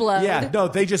explode. Yeah, no,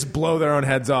 they just blow their own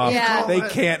heads off. Yeah. They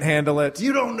can't handle it.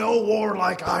 You don't know war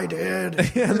like I did.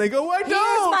 And they go, I Here's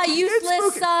don't. my It's useless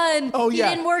spooky." son. Oh, he yeah.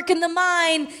 didn't work in the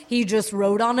mine. He just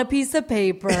wrote on a piece of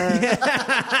paper.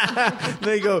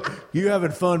 They go, you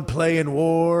having fun playing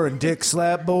war and dick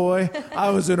slap boy? I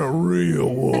was in a real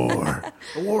war.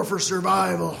 A war for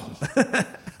survival.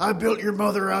 I built your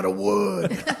mother out of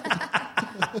wood.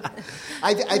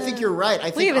 I think you're right. I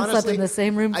think We haven't slept honestly, in the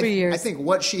same room for years. I think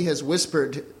what she has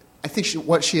whispered.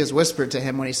 What she has whispered to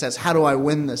him when he says, "How do I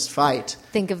win this fight?"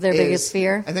 Think of their biggest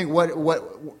fear. I think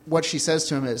what she says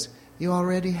to him is, "You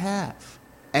already have."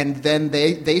 And then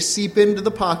they seep into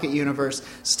the pocket universe.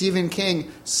 Stephen King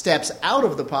steps out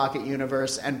of the pocket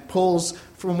universe and pulls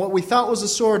from what we thought was a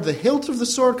sword. The hilt of the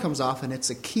sword comes off, and it's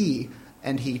a key.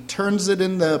 And he turns it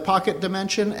in the pocket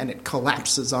dimension, and it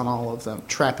collapses on all of them,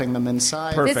 trapping them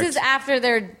inside. Perfect. This is after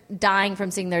they're dying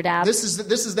from seeing their dad. This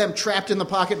is them trapped in the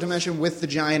pocket dimension with the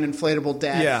giant inflatable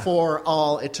dad for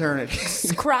all eternity.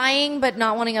 crying, but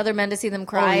not wanting other men to see them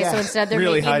cry. Oh, yeah. So instead, they're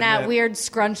Really making hiding that it. weird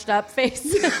scrunched up face.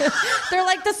 They're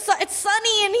like, it's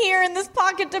sunny in here in this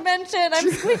pocket dimension.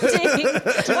 I'm squinting.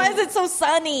 Why is it so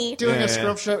sunny? Doing Yeah,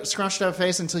 a yeah. scrunched up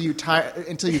face until you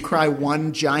cry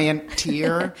one giant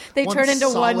tear. They One turn into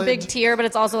one solid- big tear, but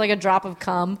it's also like a drop of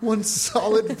cum. One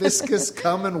solid viscous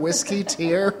cum and whiskey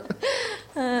tear.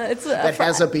 It's That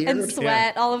has a beard. and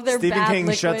sweat. All of their Stephen bad King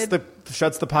liquid.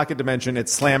 shuts the pocket dimension. It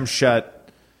slams shut.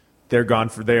 they're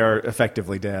gone they are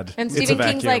effectively dead. And It's a Stephen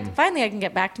King's vacuum. like, finally, I can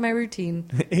get back to my routine.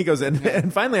 He goes,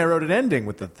 and finally I wrote an ending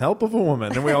with the help of a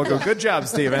woman. And we all go, good job,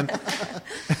 Stephen.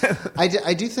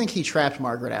 I do think he trapped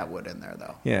Margaret Atwood in there,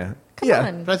 though. Yeah. Come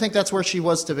on. But I think that's where she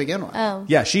was to begin with. Oh.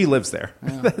 Yeah, she lives there.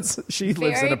 She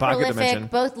lives in Very a pocket prolific, dimension.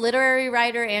 both literary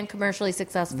writer and commercially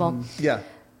successful. Yeah.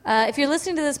 If you're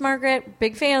listening to this, Margaret,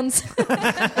 big fans.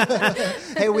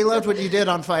 Hey, we loved what you did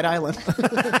on Fight Island.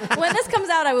 When this comes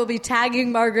out, I will be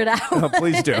tagging Margaret out. Oh,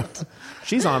 please do.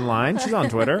 She's online. She's on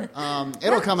Twitter.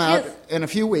 It'll come out in a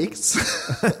few weeks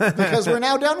because we're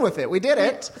now done with it. We did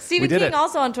it. Stephen We did King it.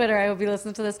 also on Twitter. I will be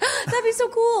listening to this. That'd be so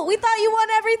cool. We thought you won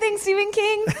everything, Stephen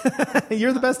King.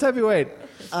 You're the best heavyweight.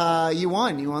 You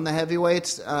won. You won the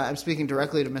heavyweight. I'm speaking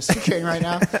directly to Mr. King right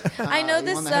now. I know you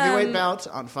this. won the heavyweight bout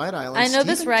on Fight Island. I know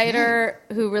this Stephen writer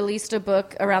who released a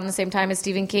book around the same time as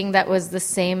Stephen King that was the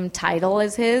same title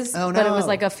as his, Oh, but it no. was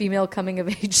like a female coming of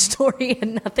age story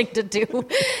and nothing to do.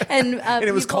 And And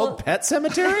it was called Pet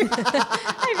Cemetery?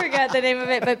 I forgot the name of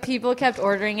it, but people kept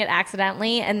ordering it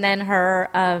accidentally, and then her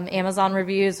Amazon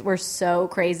reviews were so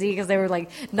crazy because they were like,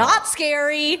 "Not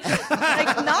scary, like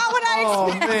not what I Oh,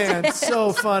 expected." man.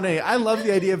 So funny. I love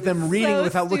the idea of them reading So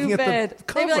without looking at the stupid.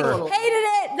 cover. They'd be like, "Hated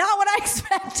it, not what I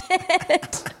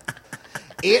expected."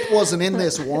 It wasn't in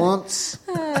this once.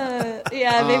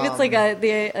 Yeah, maybe it's like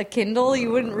a Kindle.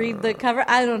 You wouldn't read the cover.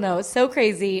 I don't know. It's so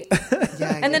crazy.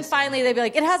 Yeah, And then finally they'd be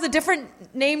like, it has a different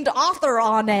named author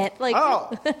on it. Like,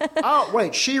 oh,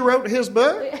 wait, she wrote his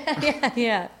book?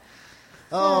 yeah.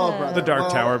 Oh, brother. The Dark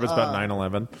Tower was about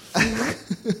 9/11.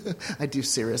 I do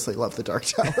seriously love The Dark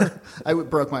Tower. It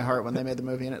broke my heart when they made the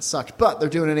movie and it sucked. But they're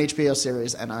doing an HBO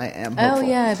series and I am hopeful. Oh,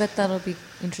 yeah, I bet that'll be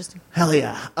interesting. Hell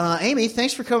yeah. Amy,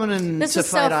 thanks for coming in This to was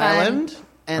so Fight fun. Island.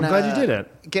 And, I'm glad you did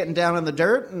it. Getting down in the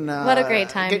dirt and What a great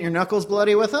time. Getting your knuckles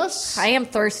bloody with us. I am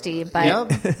thirsty, but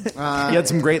Yep. You had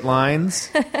some great lines.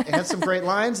 It had some great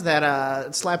lines.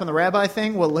 That slapping the rabbi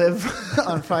thing will live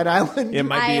on Fight Island. It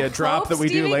might be I a drop hope that we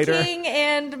Stephen do later. King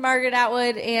and Margaret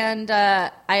Atwood, and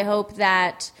I hope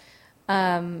that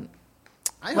I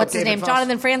hope what's his David name, Foster-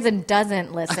 Jonathan Franzen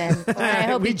doesn't listen. And I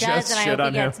hope We he does, just and I shit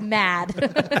hope he on him. gets mad.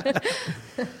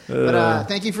 But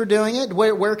thank you for doing it.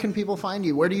 Where can people find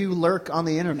you? Where do you lurk on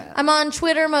the internet? I'm on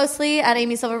Twitter mostly at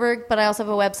Amy Silverberg, but I also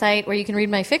have a website where you can read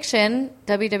my fiction,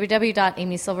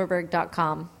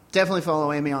 www.amysilverberg.com. Definitely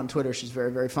follow Amy on Twitter. She's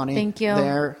very, very funny. Thank you.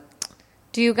 There.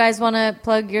 Do you guys want to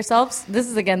plug yourselves? This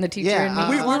is again the teacher Yeah, in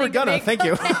me. We were wanting to gonna. make Thank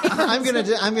you. I'm gonna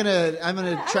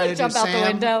try to jump do out the Sam.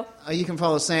 window. You can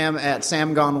follow Sam at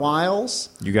Sam Gone Wiles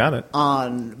You got it.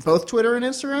 on both Twitter and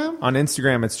Instagram. On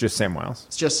Instagram, it's just Sam Wiles.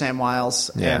 It's just Sam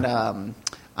Wiles, Yeah. and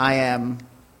I am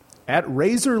At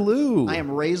Razor Lou.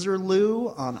 Razor Lou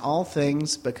on all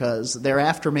things because they're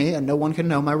after me and no one can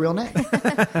know my real name.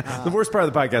 The worst part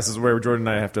of the podcast is where Jordan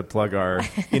and I have to plug our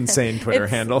insane Twitter It's-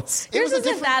 handles. It was Yours a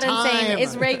isn't that different insane. time.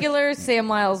 Is regular Sam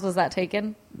Wiles, was that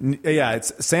taken? Yeah,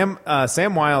 it's Sam.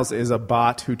 Sam Wiles is a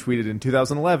bot who tweeted in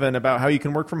 2011 about how you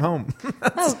can work from home.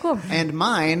 Oh, cool. And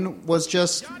mine was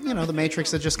just, the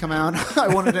Matrix had just come out. I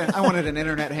wanted an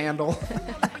internet handle.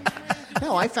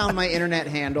 No, I found my internet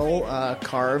handle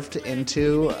carved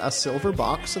into a silver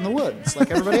box in the woods,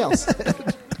 like everybody else did.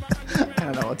 I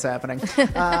don't know what's happening.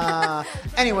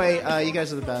 Anyway, you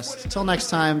guys are the best. Until next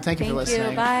time, thank you for Thank you.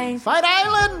 listening. Bye. Fight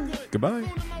Island!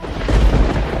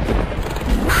 Goodbye.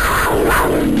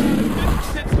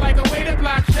 Shit's like a way to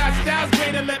block shots. Styles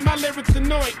way to let my lyrics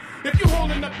annoy. If you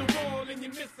holding up the wall and you're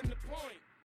missing the